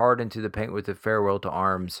going hard into the paint with the Farewell to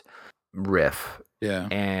Arms riff. Yeah,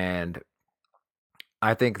 and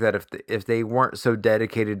I think that if they weren't so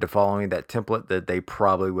dedicated to following that template, that they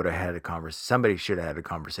probably would have had a conversation. Somebody should have had a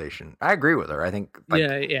conversation. I agree with her. I think.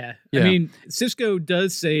 Yeah. I mean, Sisko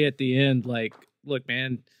does say at the end, like, look,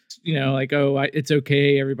 man, it's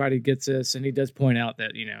okay. Everybody gets this. And he does point out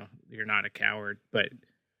that, you're not a coward, but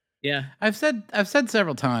yeah. I've said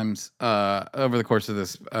several times over the course of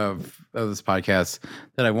this podcast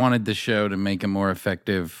that I wanted the show to make a more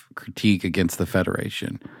effective critique against the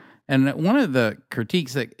Federation. And one of the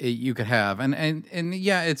critiques that you could have, and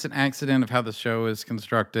yeah, it's an accident of how the show is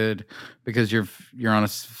constructed, because you're on a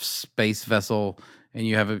space vessel and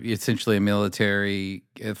you have essentially a military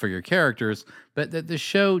for your characters, but that the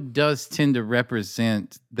show does tend to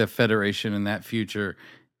represent the Federation in that future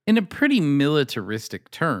in a pretty militaristic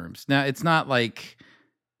terms. Now, it's not like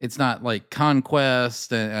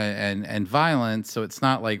conquest and violence, so it's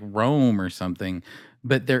not like Rome or something,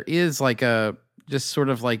 but there is like just sort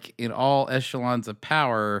of like in all echelons of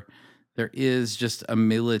power, there is just a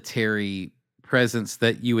military presence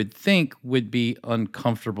that you would think would be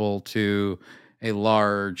uncomfortable to a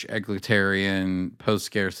large egalitarian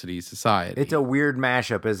post-scarcity society. It's a weird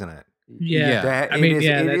mashup, isn't it? Yeah.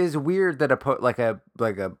 It is weird that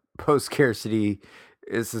a post-scarcity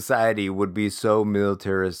society would be so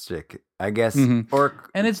militaristic, I guess. Mm-hmm. Or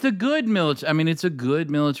and it's the good military. I mean, it's a good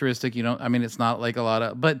militaristic. You know, I mean, it's not like a lot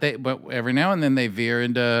of, but every now and then they veer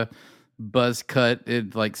into buzz cut,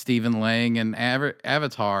 like Stephen Lang and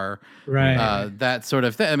Avatar, right? That sort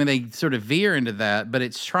of thing. I mean, they sort of veer into that, but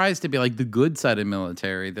it tries to be like the good side of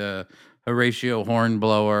military, the Horatio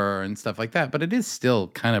Hornblower and stuff like that. But it is still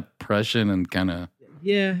kind of Prussian and kind of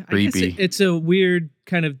creepy. I guess it's a weird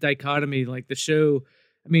kind of dichotomy, like the show.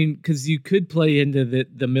 I mean, because you could play into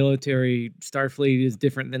the military. Starfleet is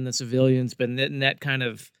different than the civilians, but then that kind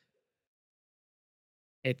of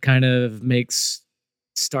makes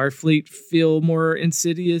Starfleet feel more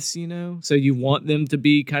insidious, you know? So you want them to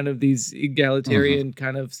be kind of these egalitarian,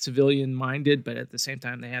 kind of civilian minded, but at the same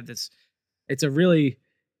time they have this, it's a really,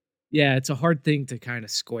 it's a hard thing to kind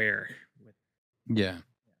of square. Yeah.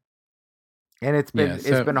 And it's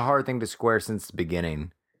been a hard thing to square since the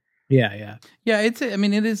beginning. Yeah. It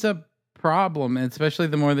is a problem, especially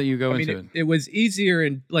the more that you go into it. It was easier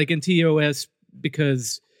in TOS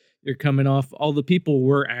because you're coming off, all the people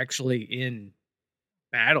were actually in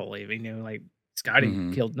battle, even, you know, like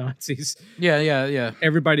Scotty killed Nazis. Yeah.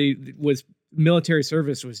 Everybody was, military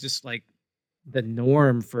service was just like the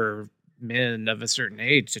norm for men of a certain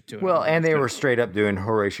age to well, and they were straight up doing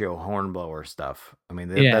Horatio Hornblower stuff. I mean,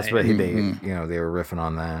 that's what they were riffing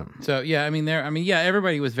on that. So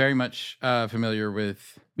everybody was very much familiar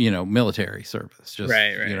with, you know, military service, just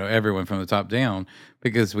right. You know, everyone from the top down,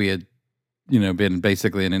 because we had, you know, been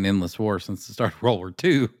basically in an endless war since the start of World War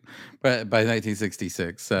II, but by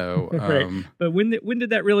 1966. So, right. But when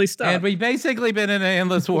did that really stop? And we basically been in an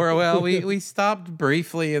endless war. Well, we stopped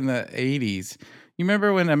briefly in the 80s. You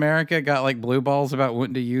remember when America got like blue balls about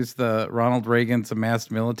wanting to use the Ronald Reagan's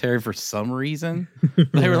amassed military for some reason?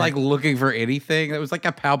 They were like looking for anything. That was like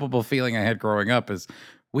a palpable feeling I had growing up, is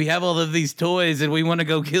we have all of these toys and we want to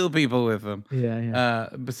go kill people with them. Yeah.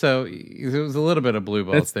 So it was a little bit of blue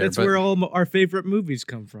balls there. That's where all our favorite movies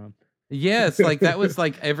come from. Yes, like that was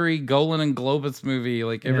like every Golan and Globus movie,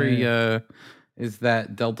 like every is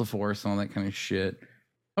that Delta Force and all that kind of shit.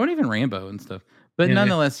 Oh, and even Rambo and stuff. But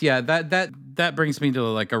nonetheless, that brings me to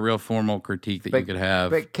like a real formal critique that you could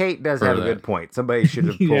have. But Kate does have a good point. Somebody should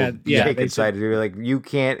have pulled Kate aside to do like, you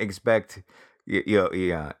can't expect.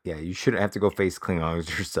 You shouldn't have to go face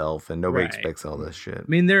Klingons yourself, and nobody expects all this shit. I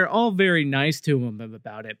mean, they're all very nice to him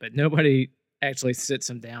about it, but nobody actually sits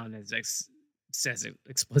him down and says it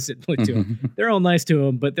explicitly to him. They're all nice to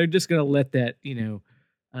him, but they're just going to let that, you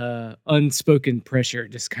know, unspoken pressure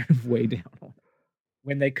just kind of weigh down on him,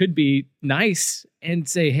 when they could be nice and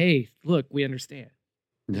say, "Hey, look, we understand.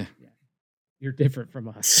 Yeah. You're different from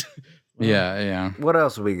us." Well, yeah. What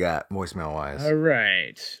else we got, voicemail wise? All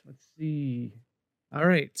right. Let's see. All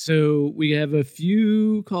right. So we have a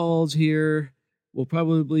few calls here. We'll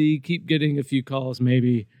probably keep getting a few calls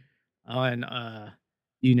maybe on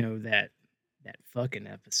you know, that fucking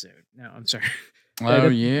episode. No, I'm sorry. Oh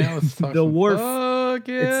yeah, let's talk the Worf. Fuck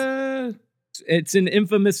yeah. It's an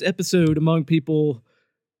infamous episode among people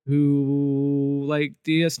who like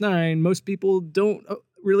DS9. Most people don't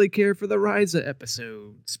really care for the Ryza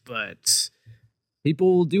episodes, but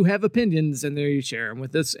people do have opinions and they share them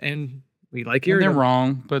with us, and we like hearing them. They're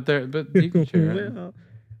wrong, but you can share it.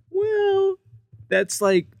 Well, that's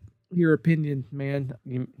like your opinion, man.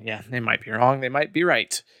 They might be wrong, they might be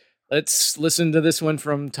right. Let's listen to this one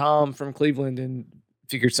from Tom from Cleveland and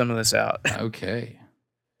figure some of this out. Okay.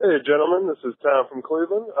 Hey, gentlemen, this is Tom from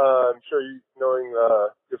Cleveland. I'm sure knowing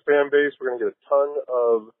your fan base, we're going to get a ton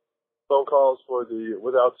of phone calls for the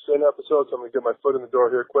Without Sin episode, so I'm going to get my foot in the door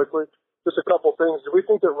here quickly. Just a couple things. Do we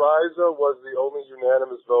think that Ryza was the only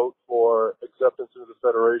unanimous vote for acceptance into the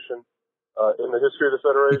Federation in the history of the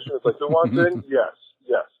Federation? It's like, who wants in? Yes,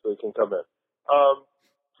 they can come in.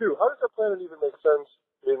 Two, how does that planet even make sense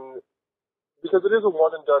because it is a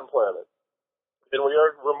one-and-done planet, and we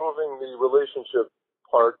are removing the relationship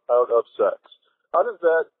part out of sex. How does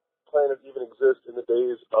that planet even exist in the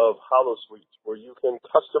days of Holosuite, where you can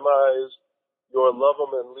customize your love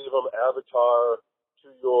 'em and leave 'em avatar to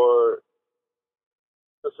your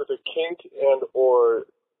specific kink and or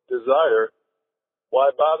desire?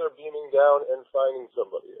 Why bother beaming down and finding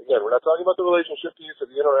somebody? Again, we're not talking about the relationship piece or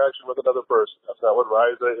the interaction with another person. That's not what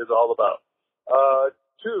Ryza is all about.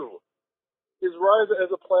 Two, is Ryza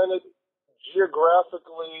as a planet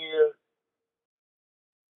geographically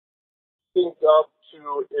synced up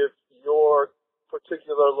to if your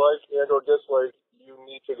particular like and or dislike, you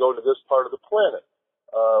need to go to this part of the planet?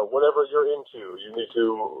 Whatever you're into, you need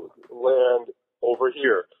to land over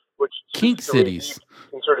here, which kink cities.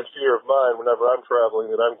 Concerted fear of mine whenever I'm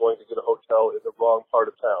traveling that I'm going to get a hotel in the wrong part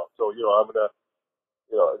of town. So, I'm going to,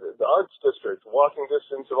 the arts district, walking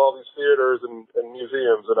distance of all these theaters and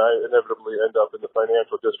museums, and I inevitably end up in the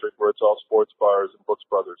financial district where it's all sports bars and Brooks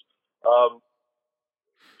Brothers.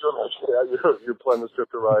 You imagine that you're planning this trip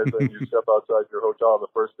to Riza and you step outside your hotel on the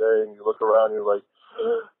first day and you look around and you're like,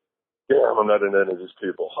 damn, I'm not in any of these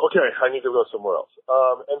people. Okay, I need to go somewhere else.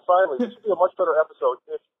 And finally, this would be a much better episode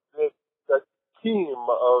if that team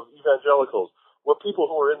of evangelicals were people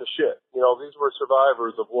who were in the shit. These were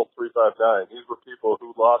survivors of Wolf 359. These were people who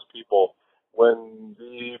lost people when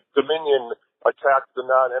the Dominion attacked the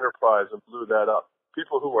non-Enterprise and blew that up.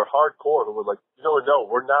 People who were hardcore, who were like, no,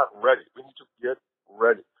 we're not ready. We need to get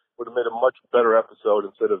ready. Would have made a much better episode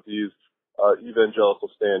instead of these evangelical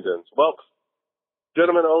stand-ins. Well,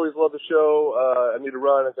 gentlemen, I always love the show. I need to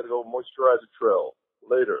run. I got to go moisturize a trail.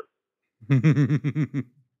 Later.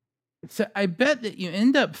 So I bet that you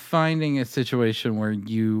end up finding a situation where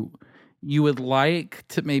you would like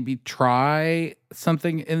to maybe try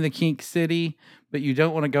something in the Kink City, but you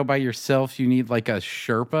don't want to go by yourself. You need like a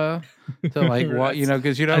Sherpa to like what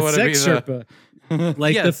because you don't want to be Sherpa.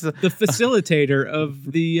 Like yes. the facilitator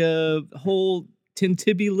of the whole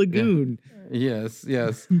Tintibi Lagoon. Yeah.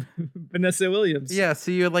 Yes. Vanessa Williams. Yeah, so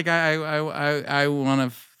you're like I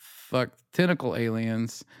want to fuck tentacle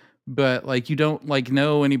aliens. But like you don't like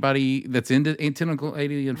know anybody that's into tentacle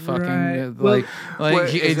alien fucking right.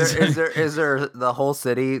 Is there the whole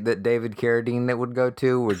city that David Carradine that would go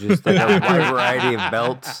to, or just like a wide variety of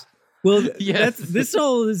belts? Well, yes. This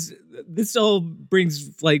all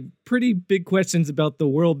brings like pretty big questions about the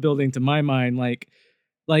world building to my mind. Like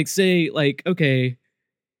say like okay,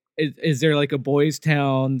 is there like a Boys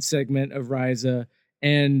Town segment of Riza?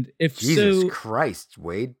 And if Jesus so, Christ,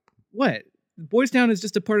 Wade, what? Boys Town is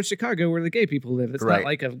just a part of Chicago where the gay people live. It's not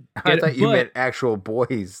like a. I thought you meant actual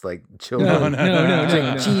boys, like children.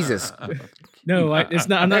 No. Jesus. No, it's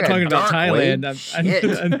not. I'm not talking about Thailand. I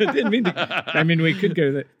didn't mean to. I mean, we could go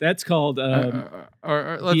to that. That's called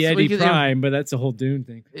Eddie Prime, but that's a whole Dune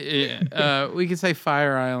thing. We could say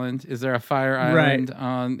Fire Island. Is there a Fire Island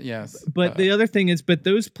on? Yes. But the other thing is, but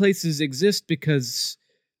those places exist because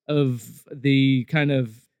of the kind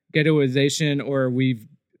of ghettoization, or we've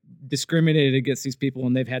discriminated against these people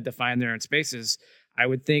and they've had to find their own spaces. I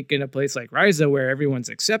would think in a place like Riza where everyone's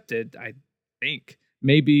accepted, I think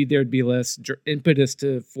maybe there'd be less impetus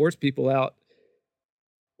to force people out.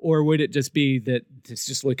 Or would it just be that it's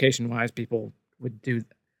just location wise people would do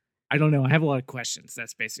that? I don't know. I have a lot of questions.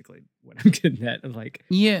 That's basically what I'm getting at. Like,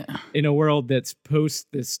 in a world that's post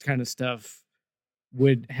this kind of stuff,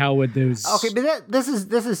 how would those? Okay, but this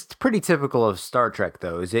is pretty typical of Star Trek,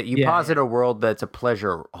 though. Is that you posit a world that's a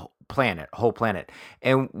pleasure planet, whole planet,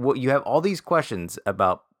 and what you have all these questions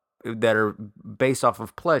about that are based off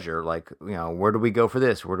of pleasure, like where do we go for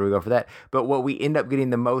this, where do we go for that? But what we end up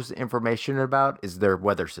getting the most information about is their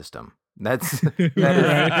weather system. That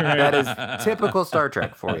is typical Star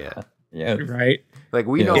Trek for you. Yeah, right. Like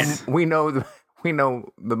we know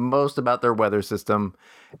the most about their weather system.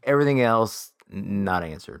 Everything else not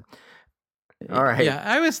answered. All right. Yeah,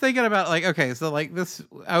 I was thinking about like, okay, so like this,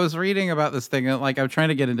 I was reading about this thing, like I'm trying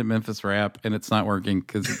to get into Memphis rap and it's not working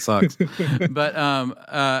because it sucks. But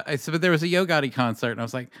but there was a Yo Gotti concert and I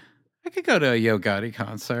was like, I could go to a Yo Gotti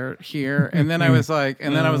concert here. And then I was like,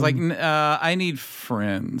 I need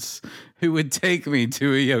friends who would take me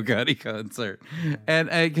to a Yo Gotti concert. And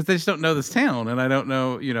because I just don't know this town and I don't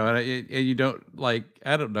know, and you don't like,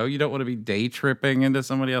 I don't know, you don't want to be day tripping into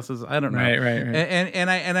somebody else's, I don't know. Right.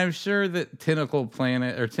 And I'm sure that Tentacle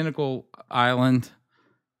Planet or Tentacle Island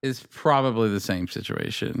is probably the same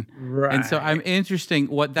situation. Right. And so I'm interesting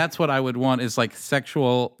that's what I would want is like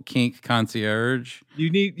sexual kink concierge. You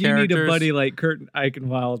need a buddy like Kurt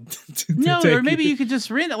Eichenwald. Or maybe you could just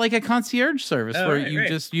rent it like a concierge service where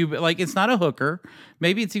you like it's not a hooker.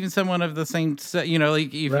 Maybe it's even someone of the same sex, like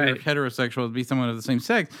if you're heterosexual, it'd be someone of the same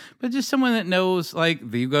sex, but just someone that knows like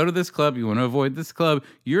you go to this club, you want to avoid this club,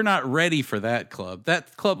 you're not ready for that club.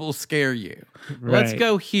 That club will scare you. Right. Let's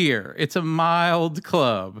go here. It's a mild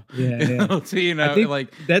club. Yeah. So, I think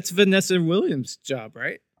like that's Vanessa Williams' job,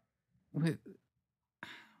 right?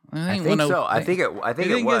 I think so. I think it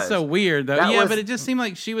was. It's so weird though. But it just seemed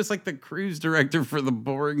like she was like the cruise director for the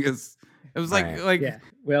boringest. It was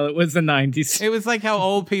Well, it was the 90s. It was like how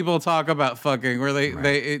old people talk about fucking, where they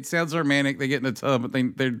it sounds romantic. They get in a tub,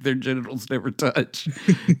 but their genitals never touch.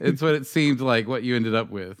 It's what it seemed like. What you ended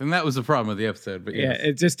up with, and that was the problem with the episode. But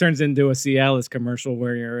it just turns into a Cialis commercial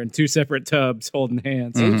where you're in two separate tubs holding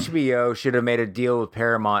hands. HBO should have made a deal with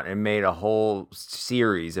Paramount and made a whole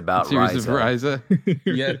series about Riza.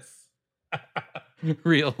 Yes,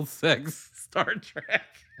 real sex Star Trek.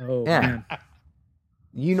 Oh man.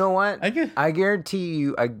 You know what? I guarantee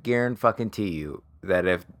you that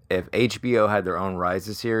if HBO had their own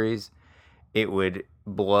Rises series, it would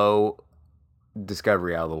blow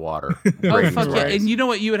Discovery out of the water. Oh fuck yeah! And you know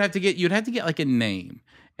what you would have to get? You'd have to get like a name,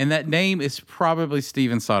 and that name is probably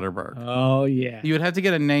Steven Soderbergh. Oh yeah. You would have to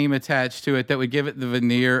get a name attached to it that would give it the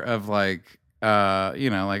veneer of like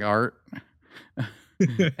like art.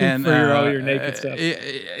 And for all your naked stuff.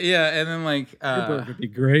 Yeah, and then like Soderbergh would be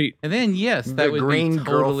great. And then yes, that the would Green be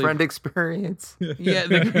totally... Girlfriend Experience. Yeah,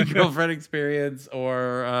 the Green Girlfriend Experience,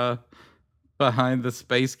 or Behind the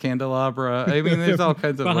Space Candelabra. I mean, there's all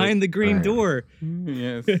kinds of Behind the Green Door.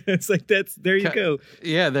 Yes, it's like there you go.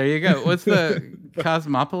 Yeah, there you go. What's the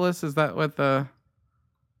Cosmopolis? Is that what the?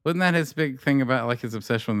 Wasn't that his big thing about like his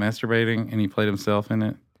obsession with masturbating, and he played himself in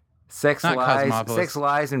it? Sex,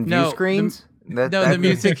 lies, and view screens. The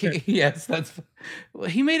music. Yes, that's. Well,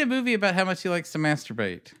 he made a movie about how much he likes to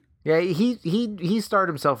masturbate. Yeah, he starred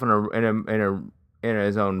himself in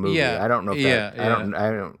his own movie. Yeah, I don't know if that. Yeah. I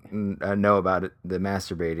don't know about it. The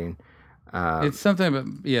masturbating. It's something about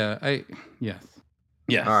yes.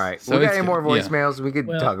 All right. So we got any more voicemails? Yeah. We could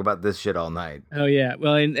talk about this shit all night. Oh yeah.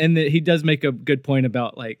 Well, and he does make a good point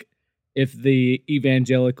about like if the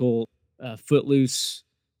evangelical Footloose,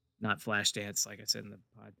 not Flashdance, like I said in the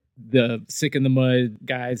pod, the Sick in the Mud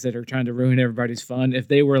guys that are trying to ruin everybody's fun, if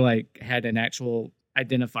they were like had an actual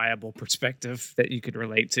identifiable perspective that you could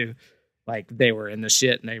relate to, like they were in the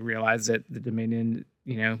shit and they realized that the Dominion,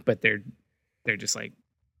 but they're just like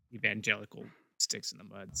evangelical sticks in the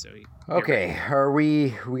mud. So okay, are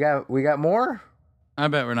we got more? I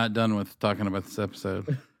bet we're not done with talking about this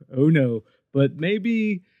episode. Oh no, but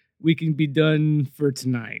maybe we can be done for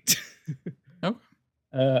tonight.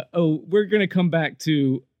 We're gonna come back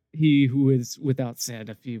to He Who Is Without Sin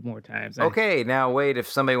a few more times. Okay, now wait. If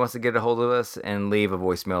somebody wants to get a hold of us and leave a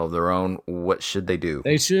voicemail of their own, what should they do?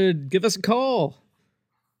 They should give us a call.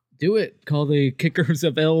 Do it. Call the Kickers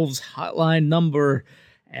of Elves hotline number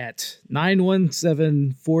at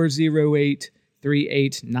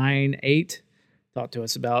 917-408-3898. Talk to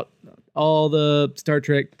us about all the Star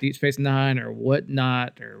Trek, Deep Space Nine, or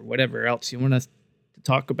whatnot, or whatever else you want us to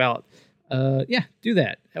talk about. Do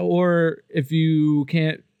that. Or if you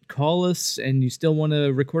can't call us and you still want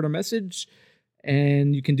to record a message,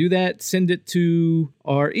 and you can do that, send it to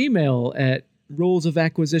our email at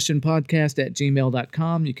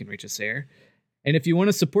rolesofacquisitionpodcast@gmail.com. You can reach us there. And if you want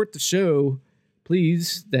to support the show,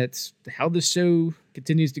 please, that's how the show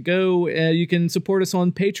continues to go. You can support us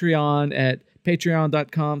on Patreon at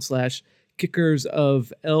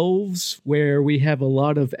patreon.com/kickersofelves, where we have a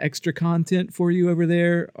lot of extra content for you over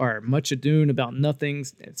there. Our Much Ado About Nothing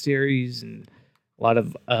series and a lot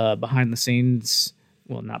of behind the scenes.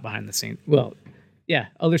 Well, not behind the scenes. Well, yeah,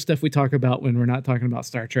 other stuff we talk about when we're not talking about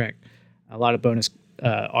Star Trek. A lot of bonus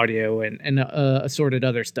audio and assorted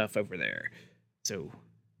other stuff over there. So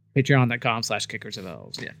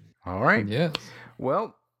patreon.com/kickersofelves. Yeah. All right. Yes.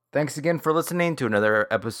 Well, thanks again for listening to another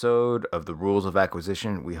episode of The Rules of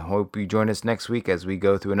Acquisition. We hope you join us next week as we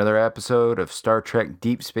go through another episode of Star Trek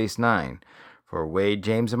Deep Space Nine. For Wade,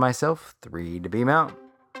 James, and myself, 3 to beam out.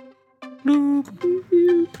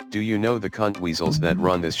 Do you know the cunt weasels that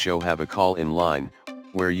run this show have a call-in line,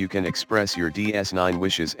 where you can express your DS9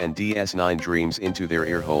 wishes and DS9 dreams into their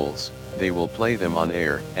ear holes? They will play them on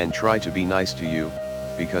air and try to be nice to you,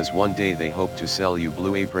 because one day they hope to sell you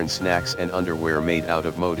Blue Apron snacks and underwear made out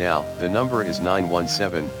of modal. The number is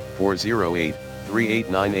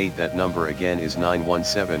 917-408-3898. That number again is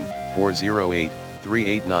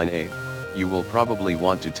 917-408-3898. You will probably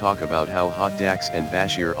want to talk about how hot Dax and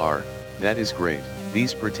Bashir are. That is great.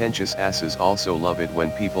 These pretentious asses also love it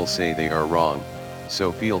when people say they are wrong.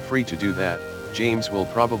 So feel free to do that. James will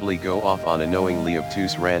probably go off on a knowingly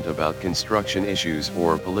obtuse rant about construction issues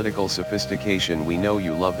or political sophistication. We know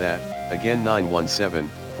you love that. Again,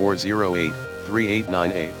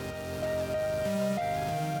 917-408-3898.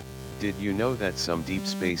 Did you know that some Deep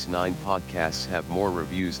Space Nine podcasts have more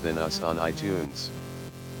reviews than us on iTunes?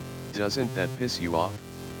 Doesn't that piss you off?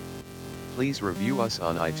 Please review us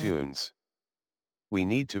on iTunes. We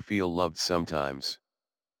need to feel loved sometimes.